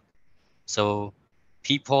killed. So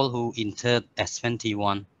people who entered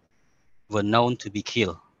S21 were known to be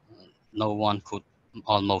killed. No one could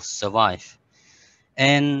almost survive.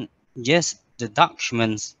 And yes, the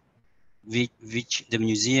documents which the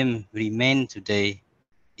museum remain today,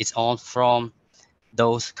 it's all from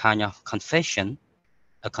those kind of confession,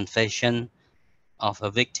 a confession of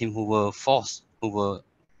a victim who were forced, who were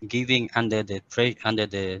giving under the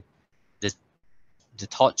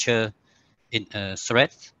torture in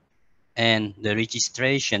threat, and the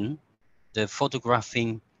registration, the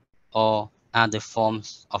photographing, or other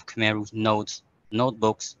forms of Khmer Rouge notes,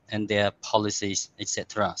 notebooks, and their policies,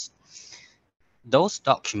 etc. Those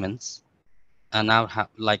documents are now have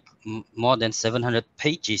like more than 700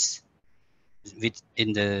 pages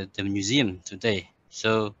in the museum today.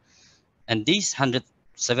 So, and these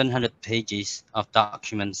 700 pages of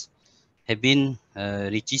documents have been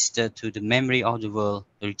registered to the Memory of the World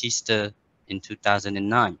Register in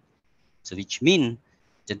 2009. So which means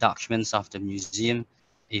the documents of the museum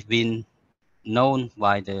have been known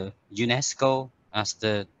by the UNESCO as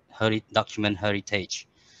the document heritage.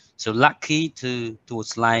 So lucky to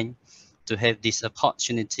Usline to have this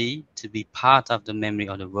opportunity to be part of the Memory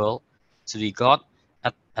of the World. So we got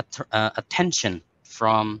attention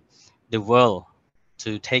from the world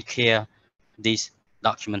to take care this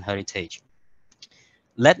document heritage.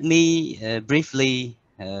 Let me briefly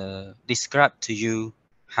describe to you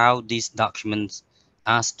how these documents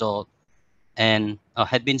are stored and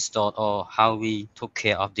had been stored, or how we took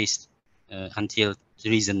care of this until the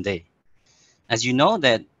recent day. As you know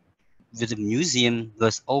that the museum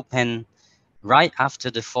was opened right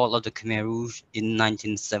after the fall of the Khmer Rouge in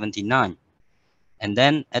 1979. And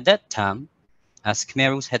then at that time, as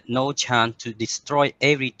Khmer Rouge had no chance to destroy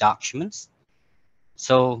every document,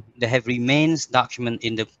 so they have remains document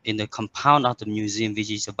in the compound of the museum,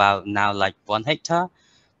 which is about now like 1 hectare.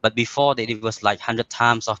 But before that, it was like 100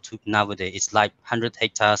 times of nowadays. It's like 100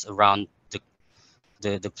 hectares around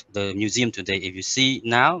the museum today. If you see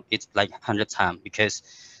now, it's like 100 times, because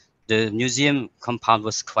the museum compound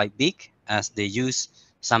was quite big, as they use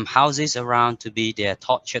some houses around to be their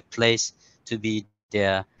torture place, to be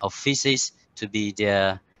their offices, to be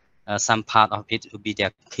their some part of it would be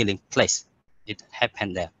their killing place. It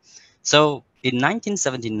happened there. So in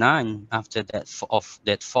 1979, after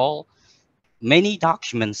that fall, many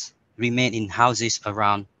documents remain in houses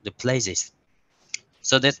around the places.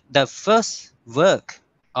 So that the first work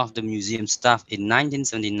of the museum staff in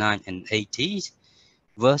 1979 and 80s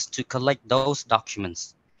was to collect those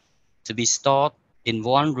documents to be stored in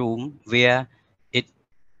one room where it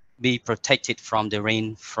be protected from the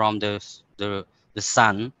rain, from the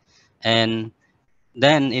sun. And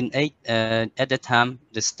then at the time,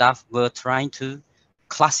 the staff were trying to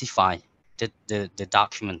classify the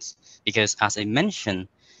documents, because as I mentioned,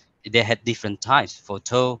 they had different types: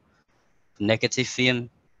 photo, negative film,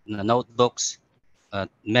 notebooks,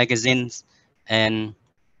 magazines, and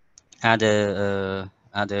other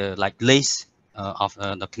like list of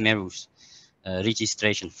the Khmer Rouge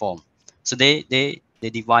registration form. So they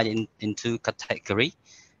divide into category.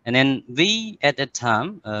 And then we at that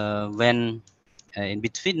time, when in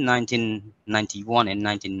between 1991 and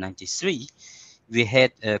 1993, we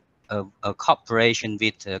had a cooperation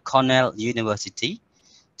with Cornell University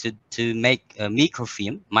to make a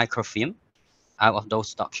microfilm out of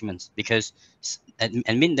those documents, because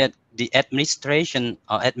I mean that the administration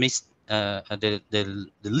or the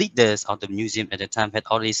leaders of the museum at the time had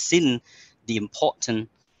already seen the importance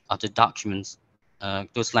of the documents,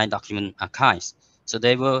 those line document archives. So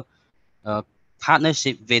they were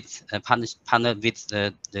partnership with partner with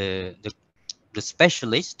the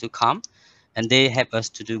specialists to come, and they help us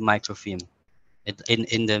to do microfilm.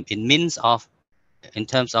 In means of, in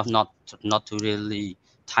terms of not to really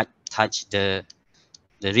touch the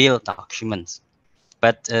real documents.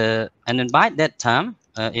 But and then by that time,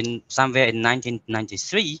 in somewhere in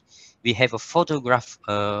 1993, we have a photo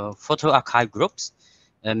archive groups,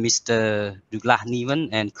 Mr. Douglas Niven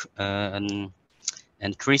and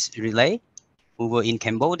Chris Relay, who were in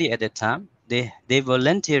Cambodia at that time. They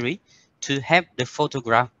voluntarily to have the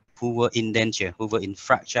photograph who were in danger, who were in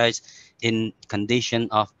fragile, in condition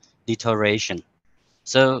of deterioration.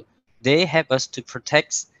 So they help us to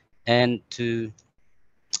protect and to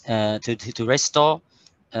restore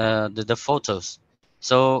the photos.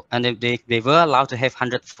 So, and they were allowed to have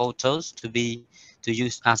 100 photos to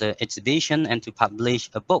use as an exhibition and to publish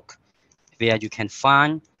a book where you can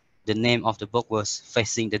find the name of the book was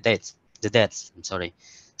Facing the Dead. I'm sorry.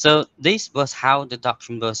 So this was how the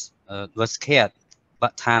document was cared,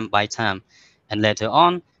 but time by time. And later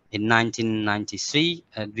on, in 1993,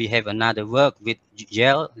 we have another work with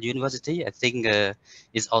Yale University. I think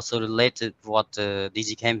it's also related to what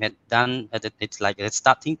DigiCam had done. It's like a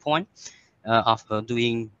starting point of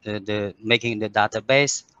doing making the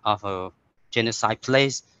database of genocide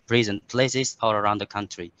prison places all around the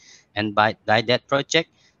country. And by that project,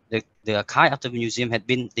 the archive of the museum had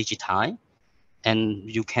been digitized, and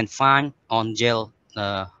you can find on Yale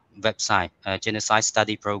website genocide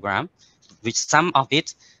study program, which some of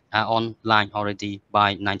it are online already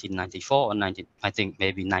by 1994 or I think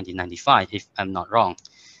maybe 1995, if I'm not wrong.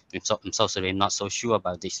 I'm so sorry, I'm not so sure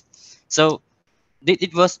about this. So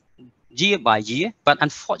it was year by year, but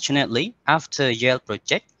unfortunately, after Yale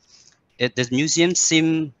project, the museum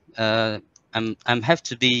seemed, I'm have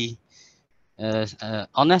to be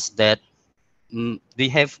honest that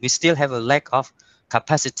we still have a lack of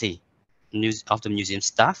capacity of the museum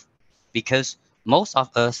staff, because most of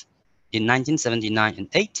us in 1979 and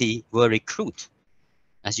 80 were recruited.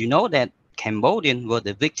 As you know that Cambodians were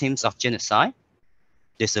the victims of genocide.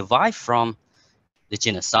 They survived from the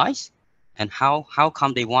genocide, and how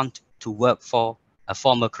come they want to work for a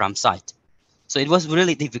former crime site? So it was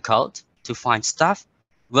really difficult to find staff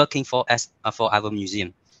working for our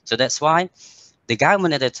museum. So that's why the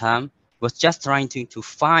government at the time was just trying to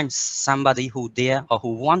find somebody who dare or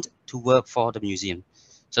who want to work for the museum.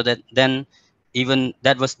 So that then even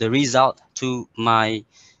that was the result to my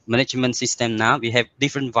management system. Now we have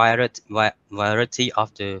different variety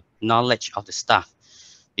of the knowledge of the staff,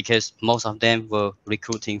 because most of them were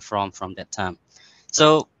recruiting from that time.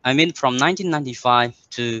 So I mean, from 1995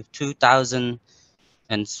 to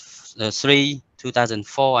 2003,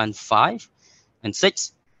 2004 and 5 and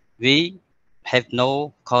 6, we have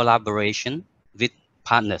no collaboration with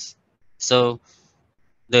partners. So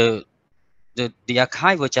the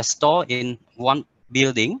archive was just stored in one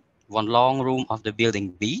building, one long room of the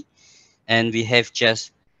building B, and we have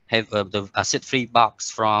just have the acid-free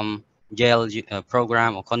box from Yale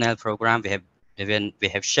program or Cornell program. We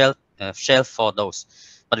have shelf for those,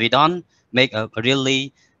 but we don't make a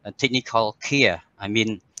really technical care. I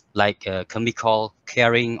mean, like chemical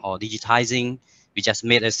caring or digitizing. We just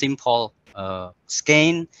made a simple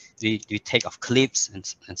scan. We take off clips and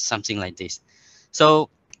something like this. So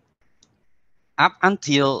up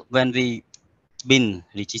until when we been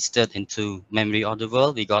registered into Memory of the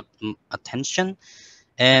World, we got attention.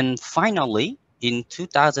 And finally, in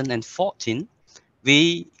 2014,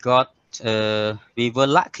 we were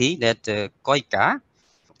lucky that KOICA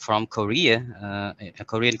from Korea, a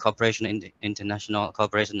Korean Corporation in the International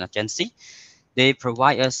Cooperation Agency, they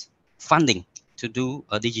provide us funding to do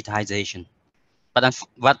a digitization. But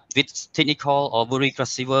with technical or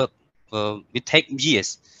bureaucracy work, it take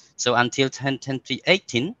years. So until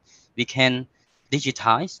 2018, we can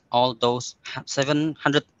digitize all those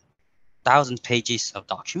 700,000 pages of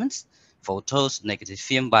documents, photos, negative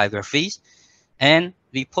film, biographies, and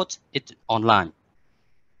we put it online.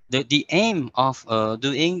 The aim of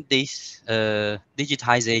doing this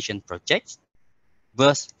digitization project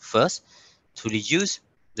was first to reduce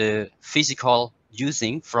the physical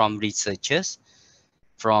using from researchers,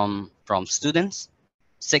 from students.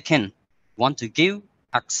 Second, want to give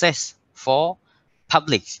access for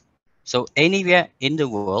public. So anywhere in the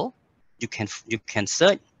world, you can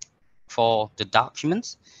search for the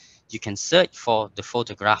documents, you can search for the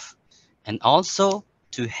photograph, and also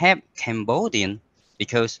to help Cambodian,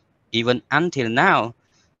 because even until now,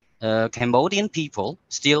 Cambodian people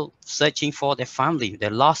still searching for their family, their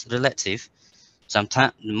lost relative.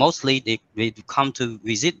 Sometimes, mostly they come to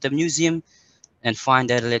visit the museum and find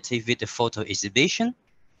their relative with the photo exhibition.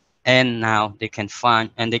 And now they can find,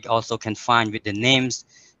 and they also can find with the names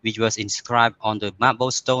which was inscribed on the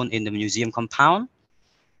marble stone in the museum compound.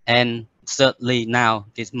 And certainly now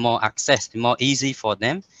it's more access, more easy for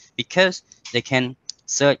them, because they can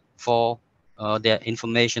search for their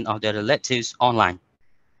information of their relatives online.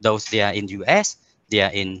 Those they are in US, they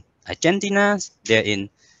are in Argentina, they're in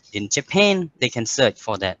Japan, they can search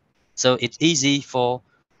for that. So it's easy for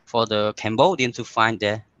the Cambodian to find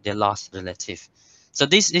their lost relative. So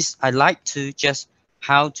this is, I like to just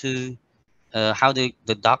how the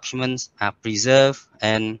documents are preserved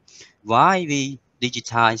and why we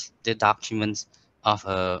digitize the documents of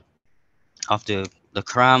the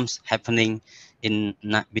crimes happening in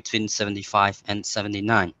between 75 and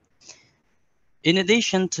 79. In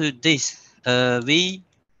addition to this, we,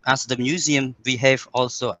 as the museum, we have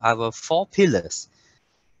also our 4 pillars.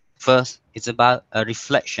 First, it's about a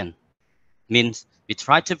reflection. Means we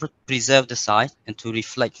try to preserve the site and to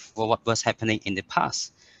reflect for what was happening in the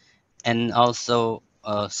past. And also,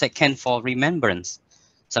 second, for remembrance.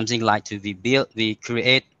 Something like to be built, we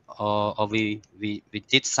create, or we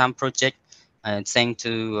did some project, and thanks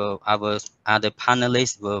to our other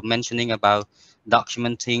panelists were mentioning about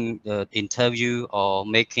documenting the interview or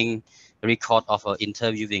making a record of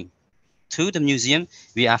interviewing. To the museum,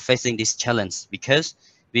 we are facing this challenge because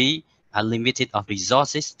we are limited of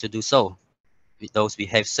resources to do so. With those we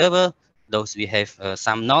have server, those we have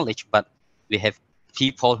some knowledge, but we have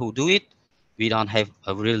people who do it. We don't have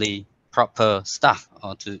a really proper staff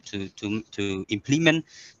or to implement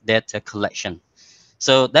that collection.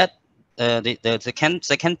 So that the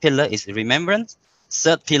second pillar is remembrance.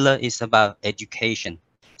 Third pillar is about education.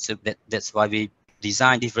 So that's why we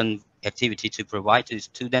design different activity to provide to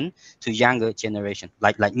students, to younger generation.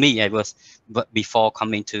 Like me, but before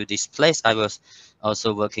coming to this place, I was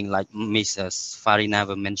also working like Mrs. Farina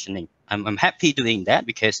was mentioning. I'm happy doing that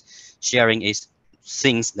because sharing is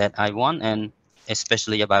things that I want, and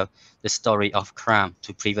especially about the story of crime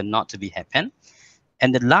to prevent not to be happen.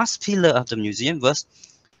 And the last pillar of the museum was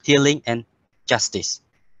healing and justice.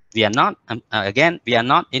 We are not, again, we are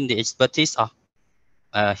not in the expertise of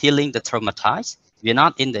healing the traumatized. We are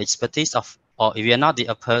not in the expertise of, or we are not the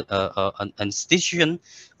an institution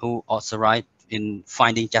who authorized in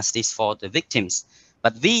finding justice for the victims,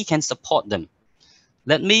 but we can support them.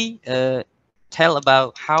 Let me tell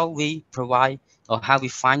about how we provide or how we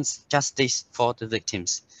find justice for the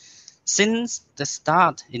victims. Since the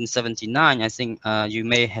start in 79, I think you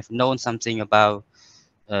may have known something about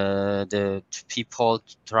the People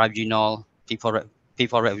Tribunal, People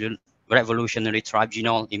Revolutionary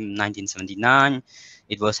Tribunal in 1979.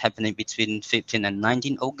 It was happening between 15 and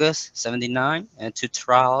 19 August 79 to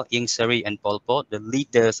trial Ieng Sary and Pol Pot, the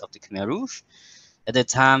leaders of the Khmer Rouge. At the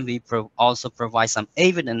time, we also provide some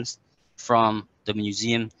evidence from the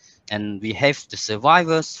museum, and we have the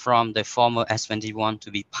survivors from the former S21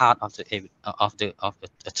 to be part of the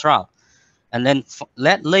trial. And then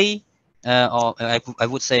lately, or I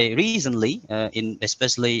would say recently,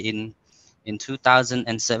 especially in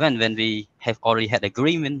 2007, when we have already had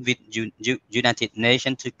agreement with United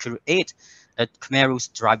Nations to create a Khmer Rouge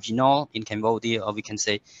tribunal in Cambodia, or we can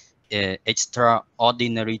say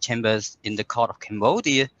extraordinary chambers in the court of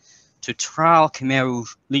Cambodia to trial Khmer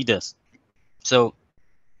Rouge leaders. So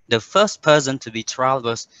the first person to be trialed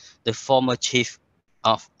was the former chief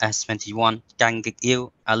of S21, Kang Kik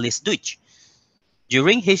Il, alias Dutch.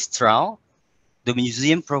 During his trial, the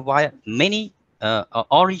museum provided many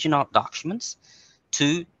original documents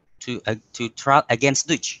to trial against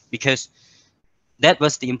Dutch, because that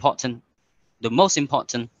was the most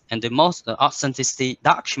important and the most authenticity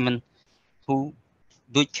document who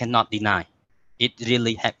Dutch cannot deny. It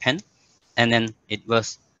really happened, and then it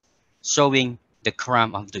was showing the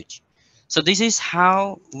crime of Dutch. So this is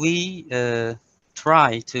how we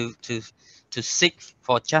try to seek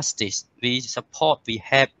for justice. We support, we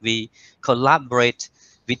help, we collaborate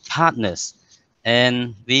with partners,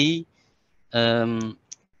 and we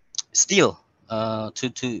still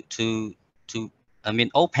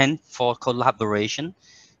open for collaboration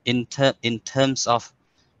in terms of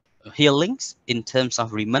healings, in terms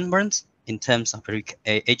of remembrance, in terms of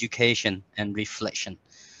education and reflection.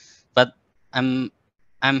 But I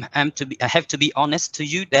have to be honest to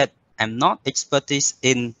you that I'm not expertise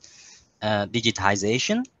in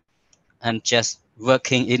digitization. I'm just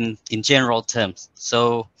working in general terms.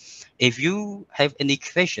 So if you have any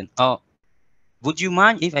question, would you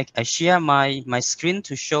mind if I share my screen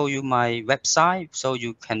to show you my website so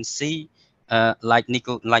you can see, like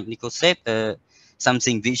Nico said,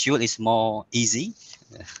 something visual is more easy.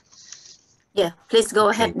 Yeah, please go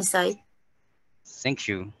ahead, Nisai. Thank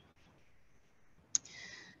you.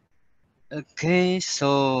 Okay,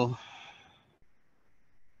 so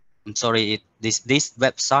I'm sorry, this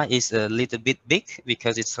website is a little bit big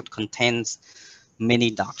because it contains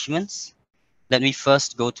many documents. Let me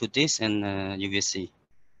first go to this, and you will see.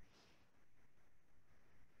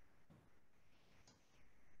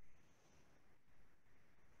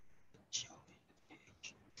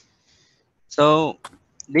 So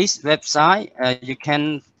this website, you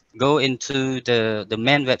can go into the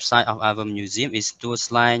main website of our museum is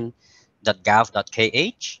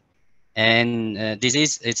toursline.gov.kh, and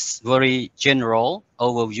it's very general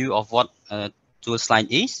overview of what Toursline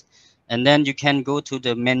is. And then you can go to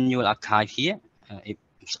the manual archive here,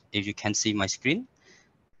 if you can see my screen,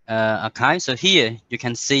 archive. So here you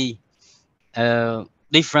can see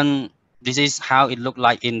different. This is how it looked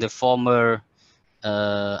like in the former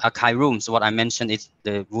archive rooms. What I mentioned is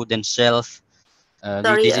the wooden shelf.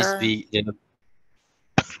 Sorry, this is sorry,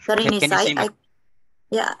 can you see Nisai.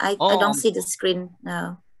 I don't see the screen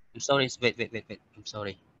now. I'm sorry. Wait. I'm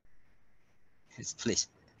sorry. Please.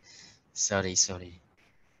 Sorry.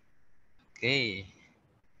 Okay.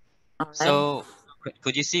 Right. So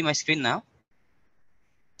could you see my screen now?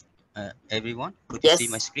 Everyone, could you see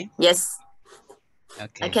my screen? Yes.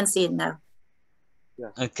 Okay. I can see it now.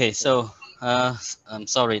 Okay, so I'm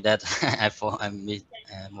sorry that I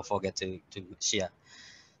forget to share.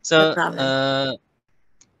 So No problem.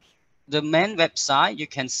 the main website you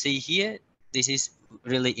can see here. This is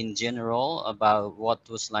really in general about what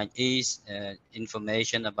Tourslide is,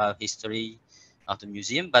 information about history of the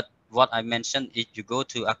museum. But what I mentioned, if you go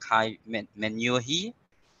to archive menu here,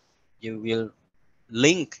 you will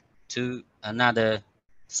link to another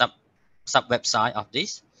sub website of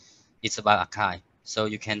this. It's about archive, so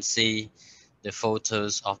you can see the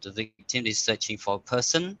photos of the victim is searching for a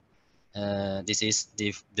person. This is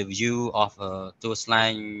the view of a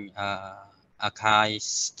Tourslide archive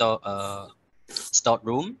stored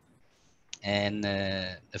room, and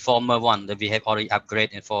the former one that we have already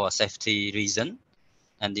upgraded for safety reason.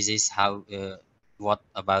 And this is how what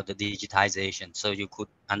about the digitization, so you could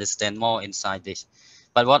understand more inside this.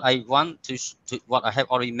 But what I want to what I have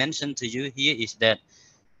already mentioned to you here is that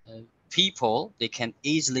people, they can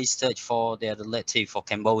easily search for their relative, for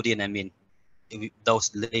Cambodian, I mean,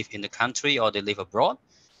 those live in the country or they live abroad.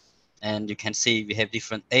 And you can see we have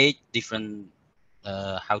different age, different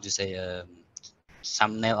how to say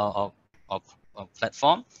thumbnail or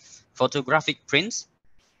platform, photographic prints,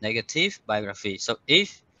 negative, biography. So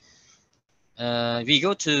if we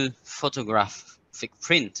go to photographic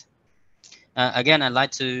print, again, I'd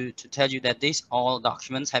like to tell you that these all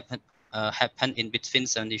documents happen in between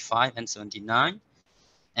 75 and 79,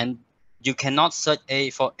 and you cannot search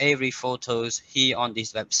for every photos here on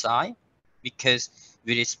this website, because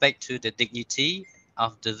with respect to the dignity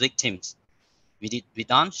of the victims, we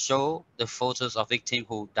don't show the photos of victims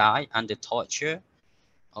who died under torture,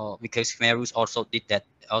 or because Khmer Rouge also did that,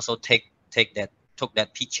 also took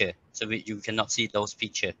that picture, so you cannot see those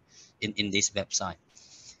pictures in this website.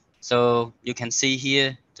 So you can see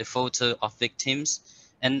here the photo of victims,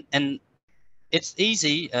 and it's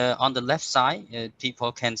easy. On the left side,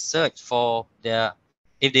 people can search for their,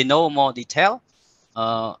 if they know more detail,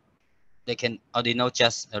 they can, or they know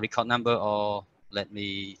just a record number, or let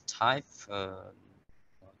me type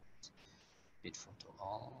bit photo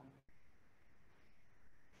all.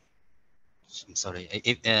 I'm sorry,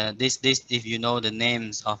 if if you know the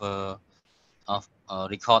names of a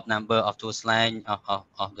record number of Tourslide,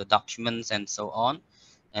 of the documents and so on,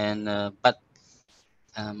 and but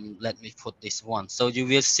let me put this one, so you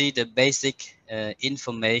will see the basic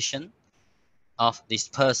information of this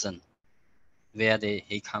person, where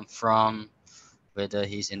he come from, whether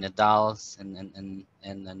he's an adult, and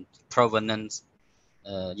provenance,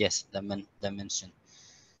 yes, dimension.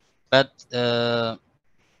 But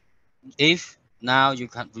if now you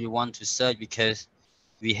want to search, because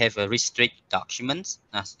we have a restrict documents,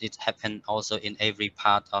 as it happened also in every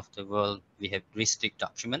part of the world, we have restrict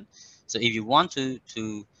document. So if you want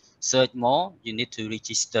to search more, you need to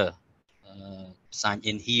register, sign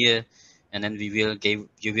in here, and then you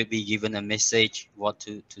will be given a message what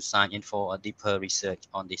to sign in for a deeper research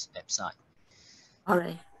on this website. All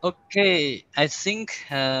right. Okay, I think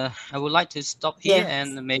I would like to stop here,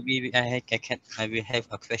 and maybe I will have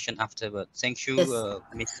a question afterward. Thank you,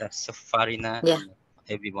 Mr. Farina, and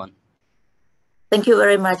everyone. Thank you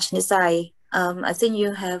very much, Nisai. I think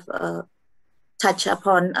you have touched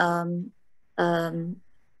upon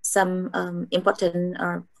some important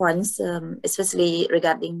points, especially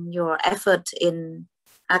regarding your effort in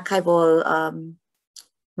archival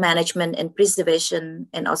management and preservation,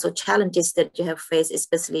 and also challenges that you have faced,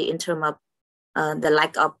 especially in terms of the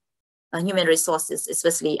lack of human resources,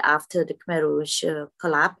 especially after the Khmer Rouge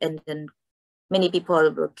collapse, and then many people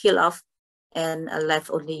were killed off, and left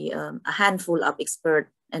only a handful of experts,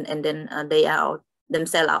 and then they are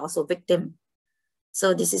themselves are also victims.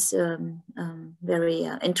 So this is very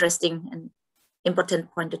interesting and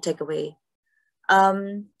important point to take away.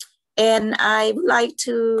 And I would like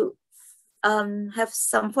to have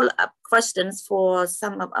some follow-up questions for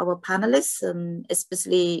some of our panelists,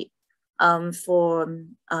 especially for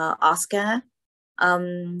Oscar.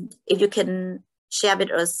 If you can share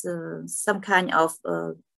with us some kind of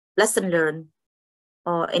lesson learned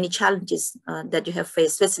or any challenges that you have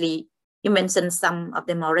faced, especially you mentioned some of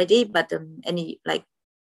them already, but any like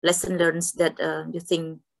lesson learned that you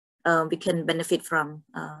think we can benefit from,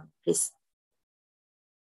 please.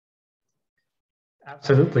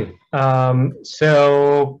 Absolutely.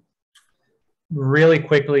 So really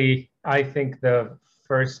quickly, I think the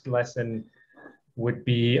first lesson would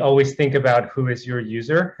be always think about who is your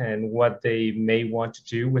user and what they may want to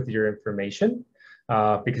do with your information.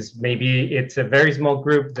 Because maybe it's a very small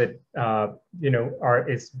group that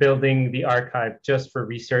is building the archive just for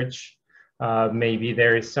research. Maybe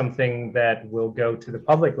there is something that will go to the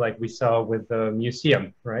public, like we saw with the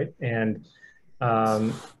museum, right? And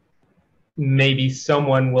maybe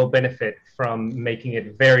someone will benefit from making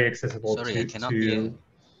it very accessible. Sorry, I cannot hear.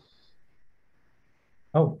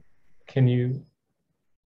 Oh, can you?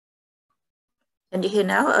 Can you hear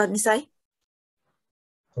now, Nisai?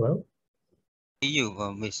 Hello? You,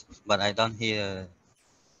 Miss, but I don't hear.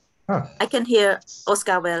 I can hear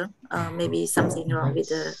Oscar well. Maybe something wrong with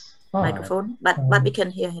the microphone, but we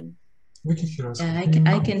can hear him. We can hear Oscar.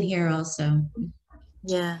 Yeah, I can hear also.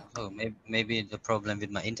 Yeah. Oh, maybe the problem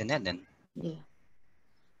with my internet then. Yeah.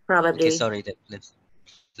 Probably. Okay, sorry.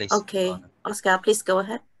 Please. Okay, Oscar, please go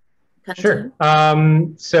ahead. Continue.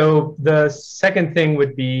 Sure. So the second thing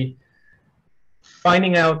would be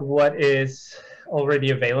finding out what is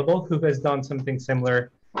already available, who has done something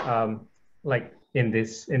similar, like in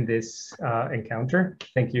this encounter.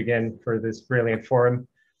 Thank you again for this brilliant forum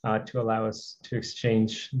to allow us to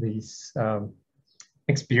exchange these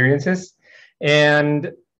experiences.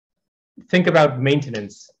 And think about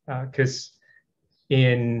maintenance, because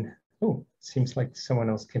seems like someone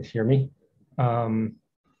else can hear me.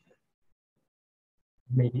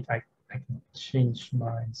 Maybe I can change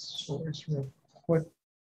my source real quick.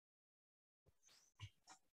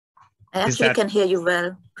 I actually can hear you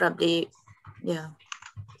well, probably, yeah.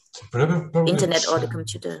 Probably internet or the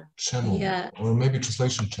computer. Channel, yeah. Or maybe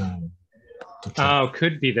translation channel. Oh,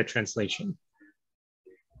 could be the translation.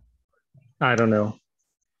 I don't know.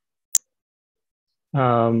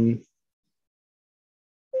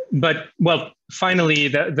 But well, finally,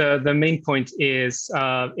 the main point is,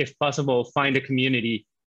 if possible, find a community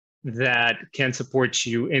that can support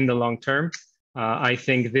you in the long term. I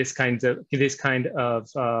think this kind of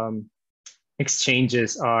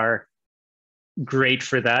exchanges are great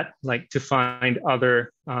for that, like to find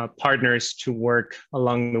other partners to work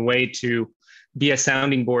along the way, to be a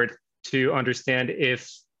sounding board, to understand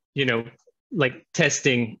if, like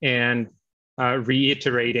testing and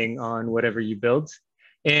reiterating on whatever you build.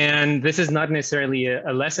 And this is not necessarily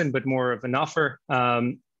a lesson, but more of an offer.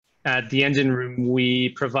 At the Engine Room, we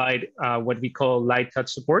provide what we call light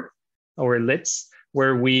touch support, or LITS,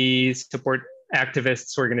 where we support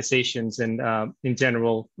activists, organizations, and in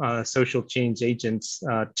general, social change agents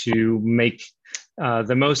to make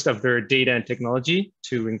the most of their data and technology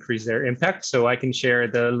to increase their impact. So I can share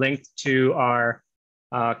the link to our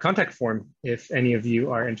contact form if any of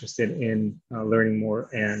you are interested in learning more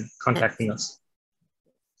and contacting us.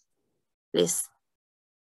 Please.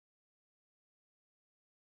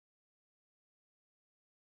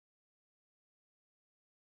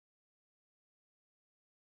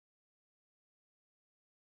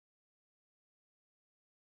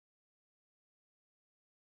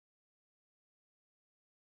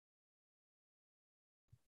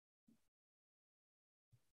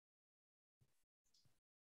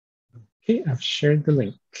 Okay, I've shared the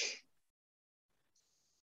link.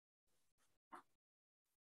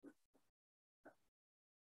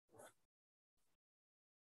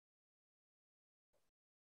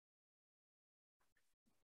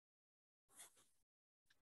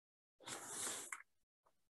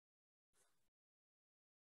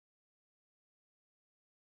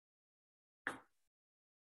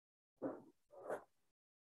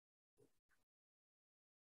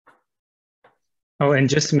 Oh, and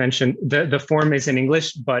just to mention, the form is in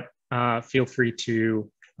English, but feel free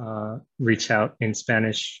to reach out in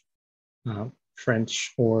Spanish,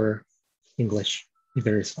 French, or English.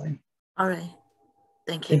 Either is fine. All right.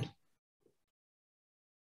 Thank you.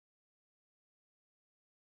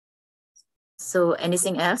 So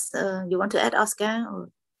anything else you want to add, Oscar? Or?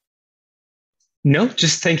 No,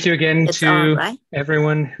 just thank you again to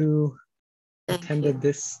everyone who attended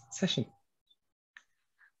this session.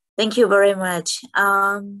 Thank you very much.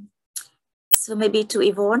 So maybe to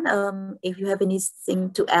Yvonne, if you have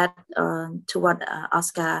anything to add to what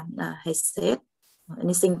Oscar has said,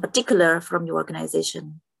 anything particular from your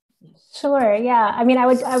organization? Sure. Yeah. I mean, I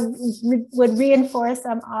would reinforce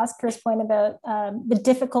Oscar's point about the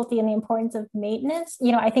difficulty and the importance of maintenance.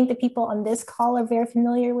 I think the people on this call are very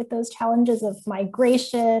familiar with those challenges of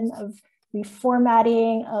migration, of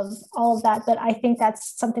reformatting, of all of that. But I think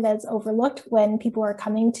that's something that's overlooked when people are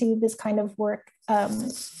coming to this kind of work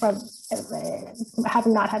from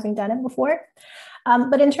not having done it before.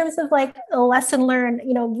 But in terms of like a lesson learned,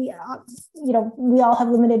 we all have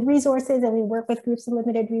limited resources and we work with groups of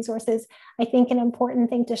limited resources. I think an important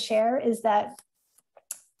thing to share is that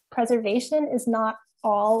preservation is not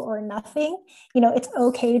all or nothing. It's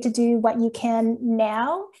okay to do what you can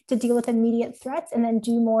now to deal with immediate threats and then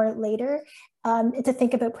do more later. To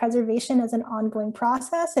think about preservation as an ongoing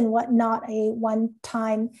process and not a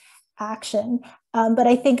one-time action. But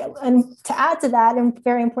I think, and to add to that, a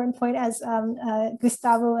very important point, as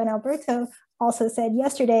Gustavo and Alberto also said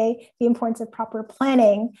yesterday, the importance of proper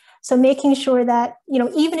planning. So making sure that,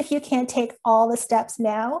 even if you can't take all the steps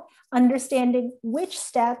now, understanding which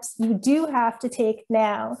steps you do have to take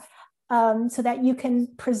now, so that you can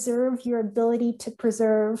preserve your ability to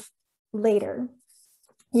preserve later.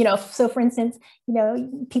 So for instance,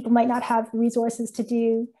 people might not have resources to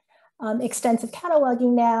do extensive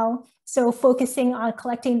cataloging now. So focusing on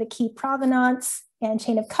collecting the key provenance and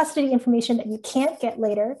chain of custody information that you can't get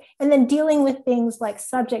later, and then dealing with things like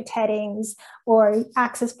subject headings or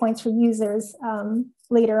access points for users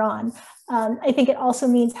later on. I think it also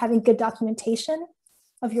means having good documentation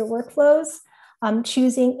of your workflows,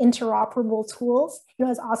 choosing interoperable tools.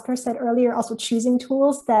 As Oscar said earlier, also choosing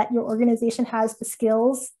tools that your organization has the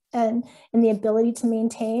skills and the ability to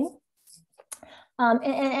maintain.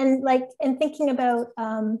 And thinking about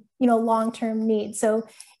long-term needs. So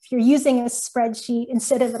if you're using a spreadsheet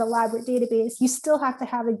instead of an elaborate database, you still have to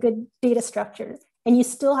have a good data structure, and you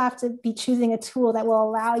still have to be choosing a tool that will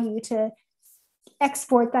allow you to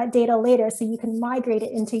export that data later so you can migrate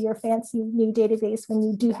it into your fancy new database when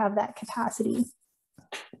you do have that capacity.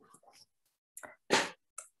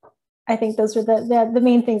 I think those are the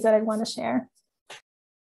main things that I'd want to share.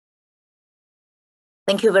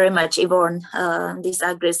 Thank you very much, Yvonne. These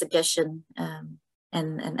are great suggestions, and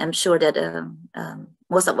I'm sure that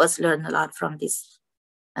most of us learn a lot from this.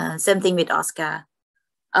 Same thing with Oscar.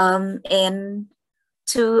 And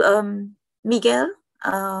to Miguel,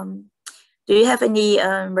 do you have any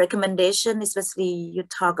recommendation, especially you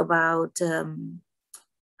talk about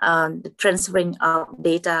the transferring of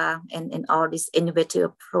data and all this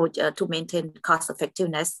innovative approach to maintain cost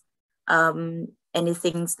effectiveness?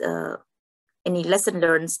 Any lesson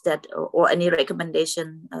learned that, or any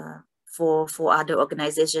recommendation for other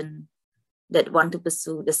organizations that want to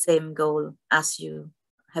pursue the same goal as you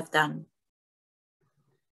have done?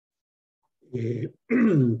 I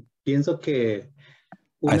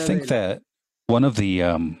think that one of the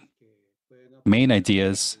main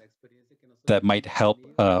ideas that might help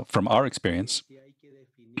from our experience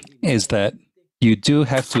is that you do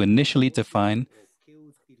have to initially define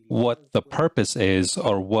what the purpose is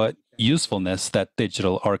or what usefulness that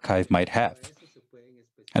digital archive might have.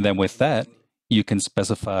 And then with that, you can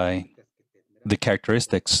specify the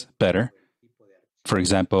characteristics better. For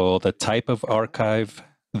example, the type of archive,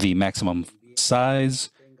 the maximum size,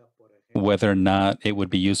 whether or not it would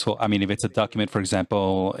be useful. I mean, if it's a document, for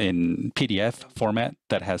example, in PDF format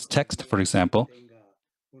that has text, for example,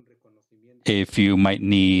 if you might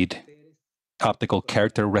need optical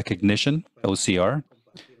character recognition, OCR,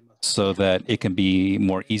 so that it can be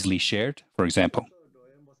more easily shared, for example.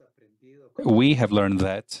 We have learned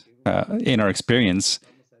that in our experience,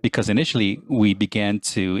 because initially we began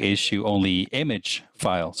to issue only image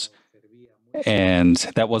files, and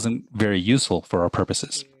that wasn't very useful for our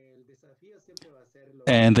purposes.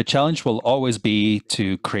 And the challenge will always be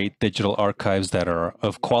to create digital archives that are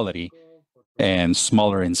of quality and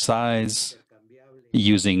smaller in size,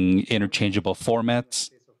 using interchangeable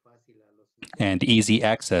formats, and easy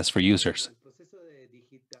access for users.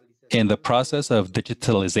 In the process of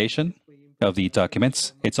digitalization of the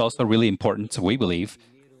documents, it's also really important, we believe,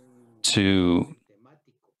 to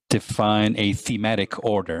define a thematic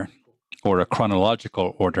order or a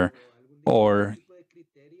chronological order or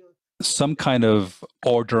some kind of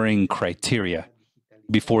ordering criteria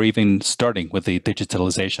before even starting with the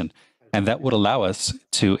digitalization. And that would allow us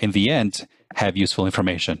to, in the end, have useful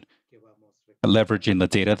information, leveraging the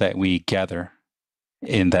data that we gather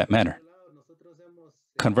in that manner.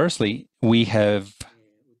 Conversely, we have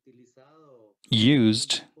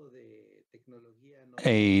used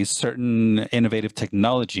a certain innovative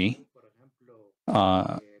technology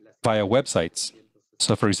via websites.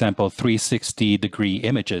 So, for example, 360-degree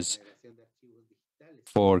images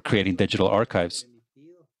for creating digital archives.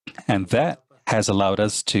 And that has allowed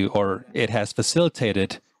us to, or it has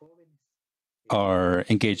facilitated our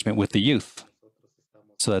engagement with the youth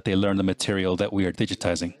so that they learn the material that we are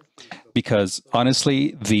digitizing. Because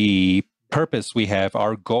honestly, the purpose we have,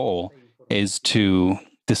 our goal is to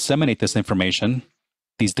disseminate this information,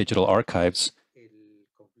 these digital archives,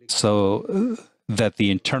 so that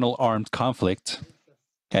the internal armed conflict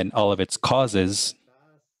and all of its causes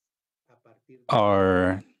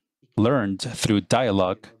are learned through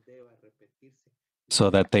dialogue so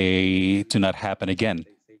that they do not happen again,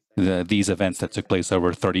 these events that took place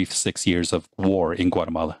over 36 years of war in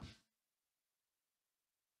Guatemala.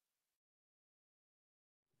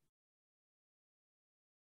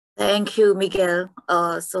 Thank you, Miguel.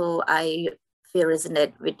 So I feel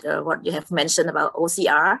resonate with what you have mentioned about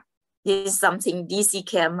OCR. this is something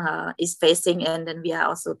DCCAM is facing, and then we are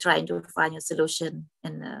also trying to find a solution.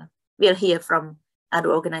 And we'll hear from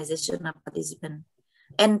other organization or participants.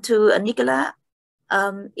 And to Nicola,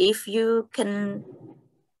 if you can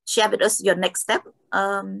share with us your next step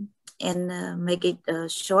and make it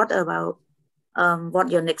short about what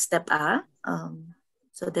your next steps are.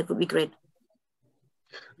 So that would be great.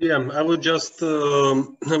 Yeah, I would just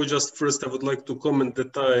first I would like to comment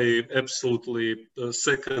that I absolutely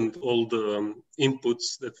second all the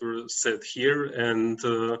inputs that were said here, and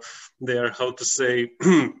they are, how to say,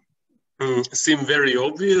 seem very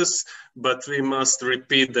obvious, but we must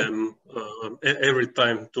repeat them every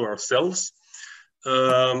time to ourselves.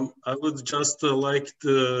 I would just like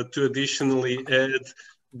to additionally add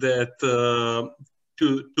that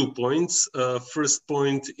two points. First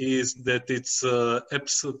point is that it's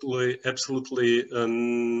absolutely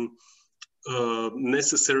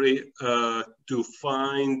necessary to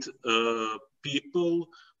find people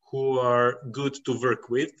who are good to work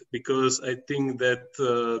with, because I think that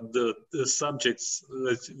the subjects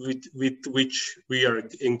with which we are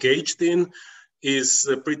engaged in is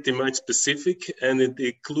pretty much specific, and it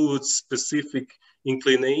includes specific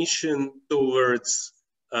inclination towards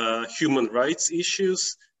human rights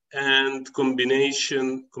issues, and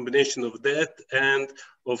combination of that and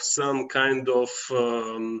of some kind of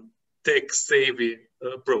tech savvy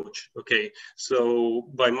approach. Okay, so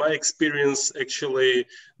by my experience, actually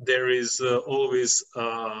there is always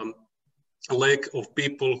a lack of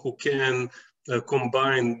people who can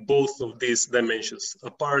combine both of these dimensions.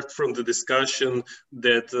 Apart from the discussion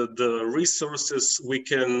that the resources we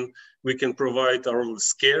can provide are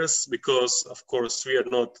scarce, because of course we are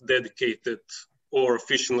not dedicated or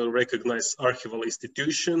officially recognized archival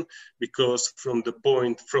institution, because from the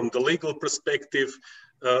legal perspective,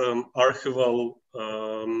 archival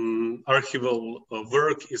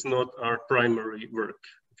work is not our primary work.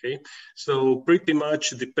 Okay, so pretty much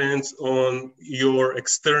depends on your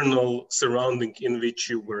external surrounding in which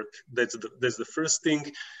you work. That's the first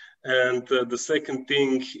thing, and the second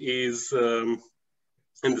thing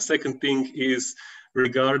is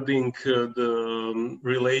regarding the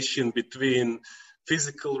relation between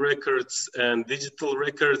physical records and digital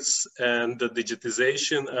records and the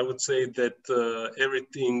digitization. I would say that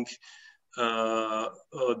everything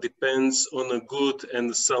depends on a good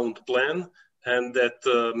and sound plan, and that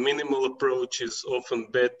minimal approach is often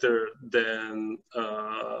better than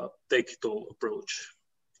tactile approach.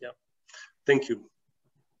 Yeah, thank you.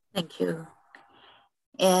 Thank you.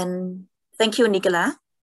 And thank you, Nicola.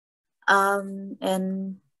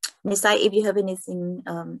 And Nisai, if you have anything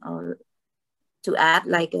or to add,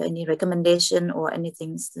 like any recommendation or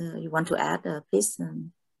anything you want to add, please.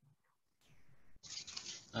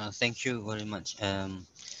 Thank you very much.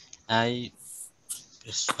 I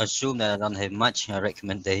assume that I don't have much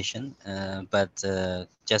recommendation, but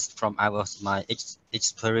just from my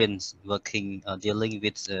experience working dealing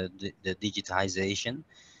with the digitization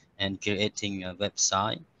and creating a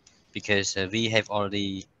website, because we have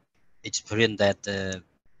already experienced that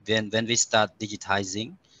when we start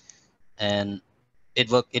digitizing, and it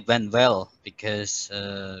went well, because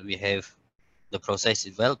we have the process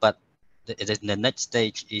is well, but the next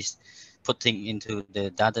stage is putting into the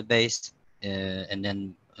database and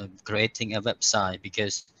then creating a website,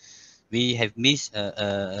 because we have missed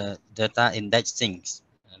data indexing.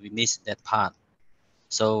 We missed that part.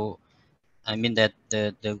 So I mean that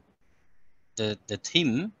the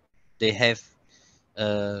team, they have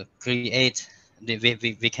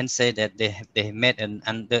we can say that they have made an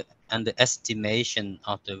underestimation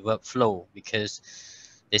of the workflow, because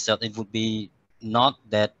they thought it would be not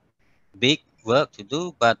that big work to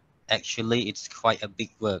do, but actually it's quite a big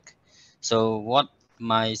work. So what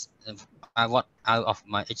out of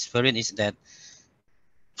my experience is that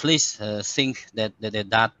please think that the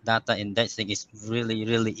data indexing is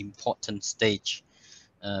really important stage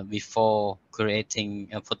before creating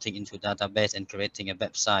putting into database and creating a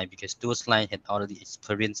website, because those clients had already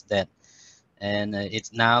experienced that, and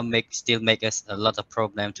it now still make us a lot of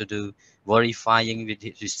problem to do verifying.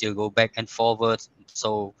 We still go back and forward,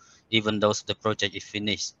 so even though the project is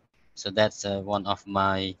finished. So that's one of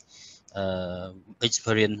my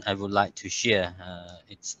experience I would like to share.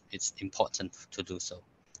 It's important to do so.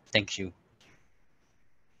 Thank you.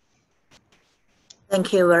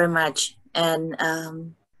 Thank you very much, and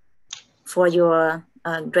for your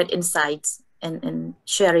great insights and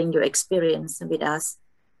sharing your experience with us.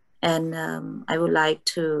 And I would like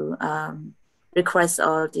to request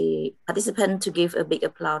all the participants to give a big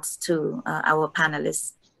applause to our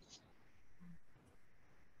panelists.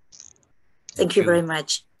 Thank you very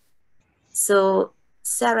much. So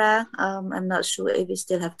Sarah, I'm not sure if we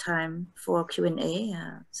still have time for Q&A,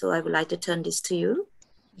 so I would like to turn this to you.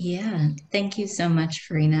 Yeah, thank you so much,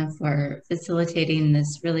 Farina, for facilitating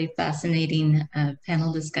this really fascinating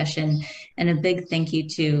panel discussion. And a big thank you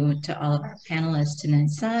to all of our panelists, to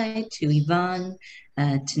Nisai, to Yvonne,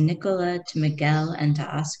 to Nicola, to Miguel, and to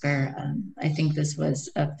Oscar. I think this was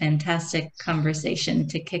a fantastic conversation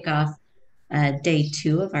to kick off day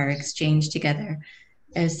 2 of our exchange together.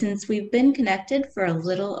 Since we've been connected for a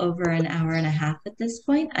little over an hour and a half at this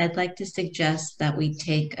point, I'd like to suggest that we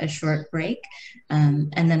take a short break,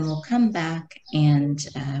 and then we'll come back and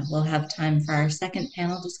we'll have time for our second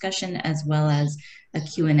panel discussion as well as a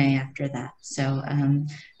Q&A after that. So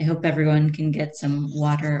I hope everyone can get some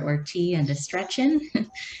water or tea and a stretch in,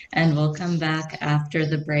 and we'll come back after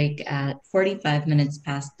the break at 45 minutes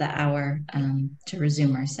past the hour to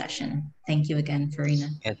resume our session. Thank you again, Farina.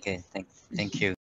 Okay, thank you.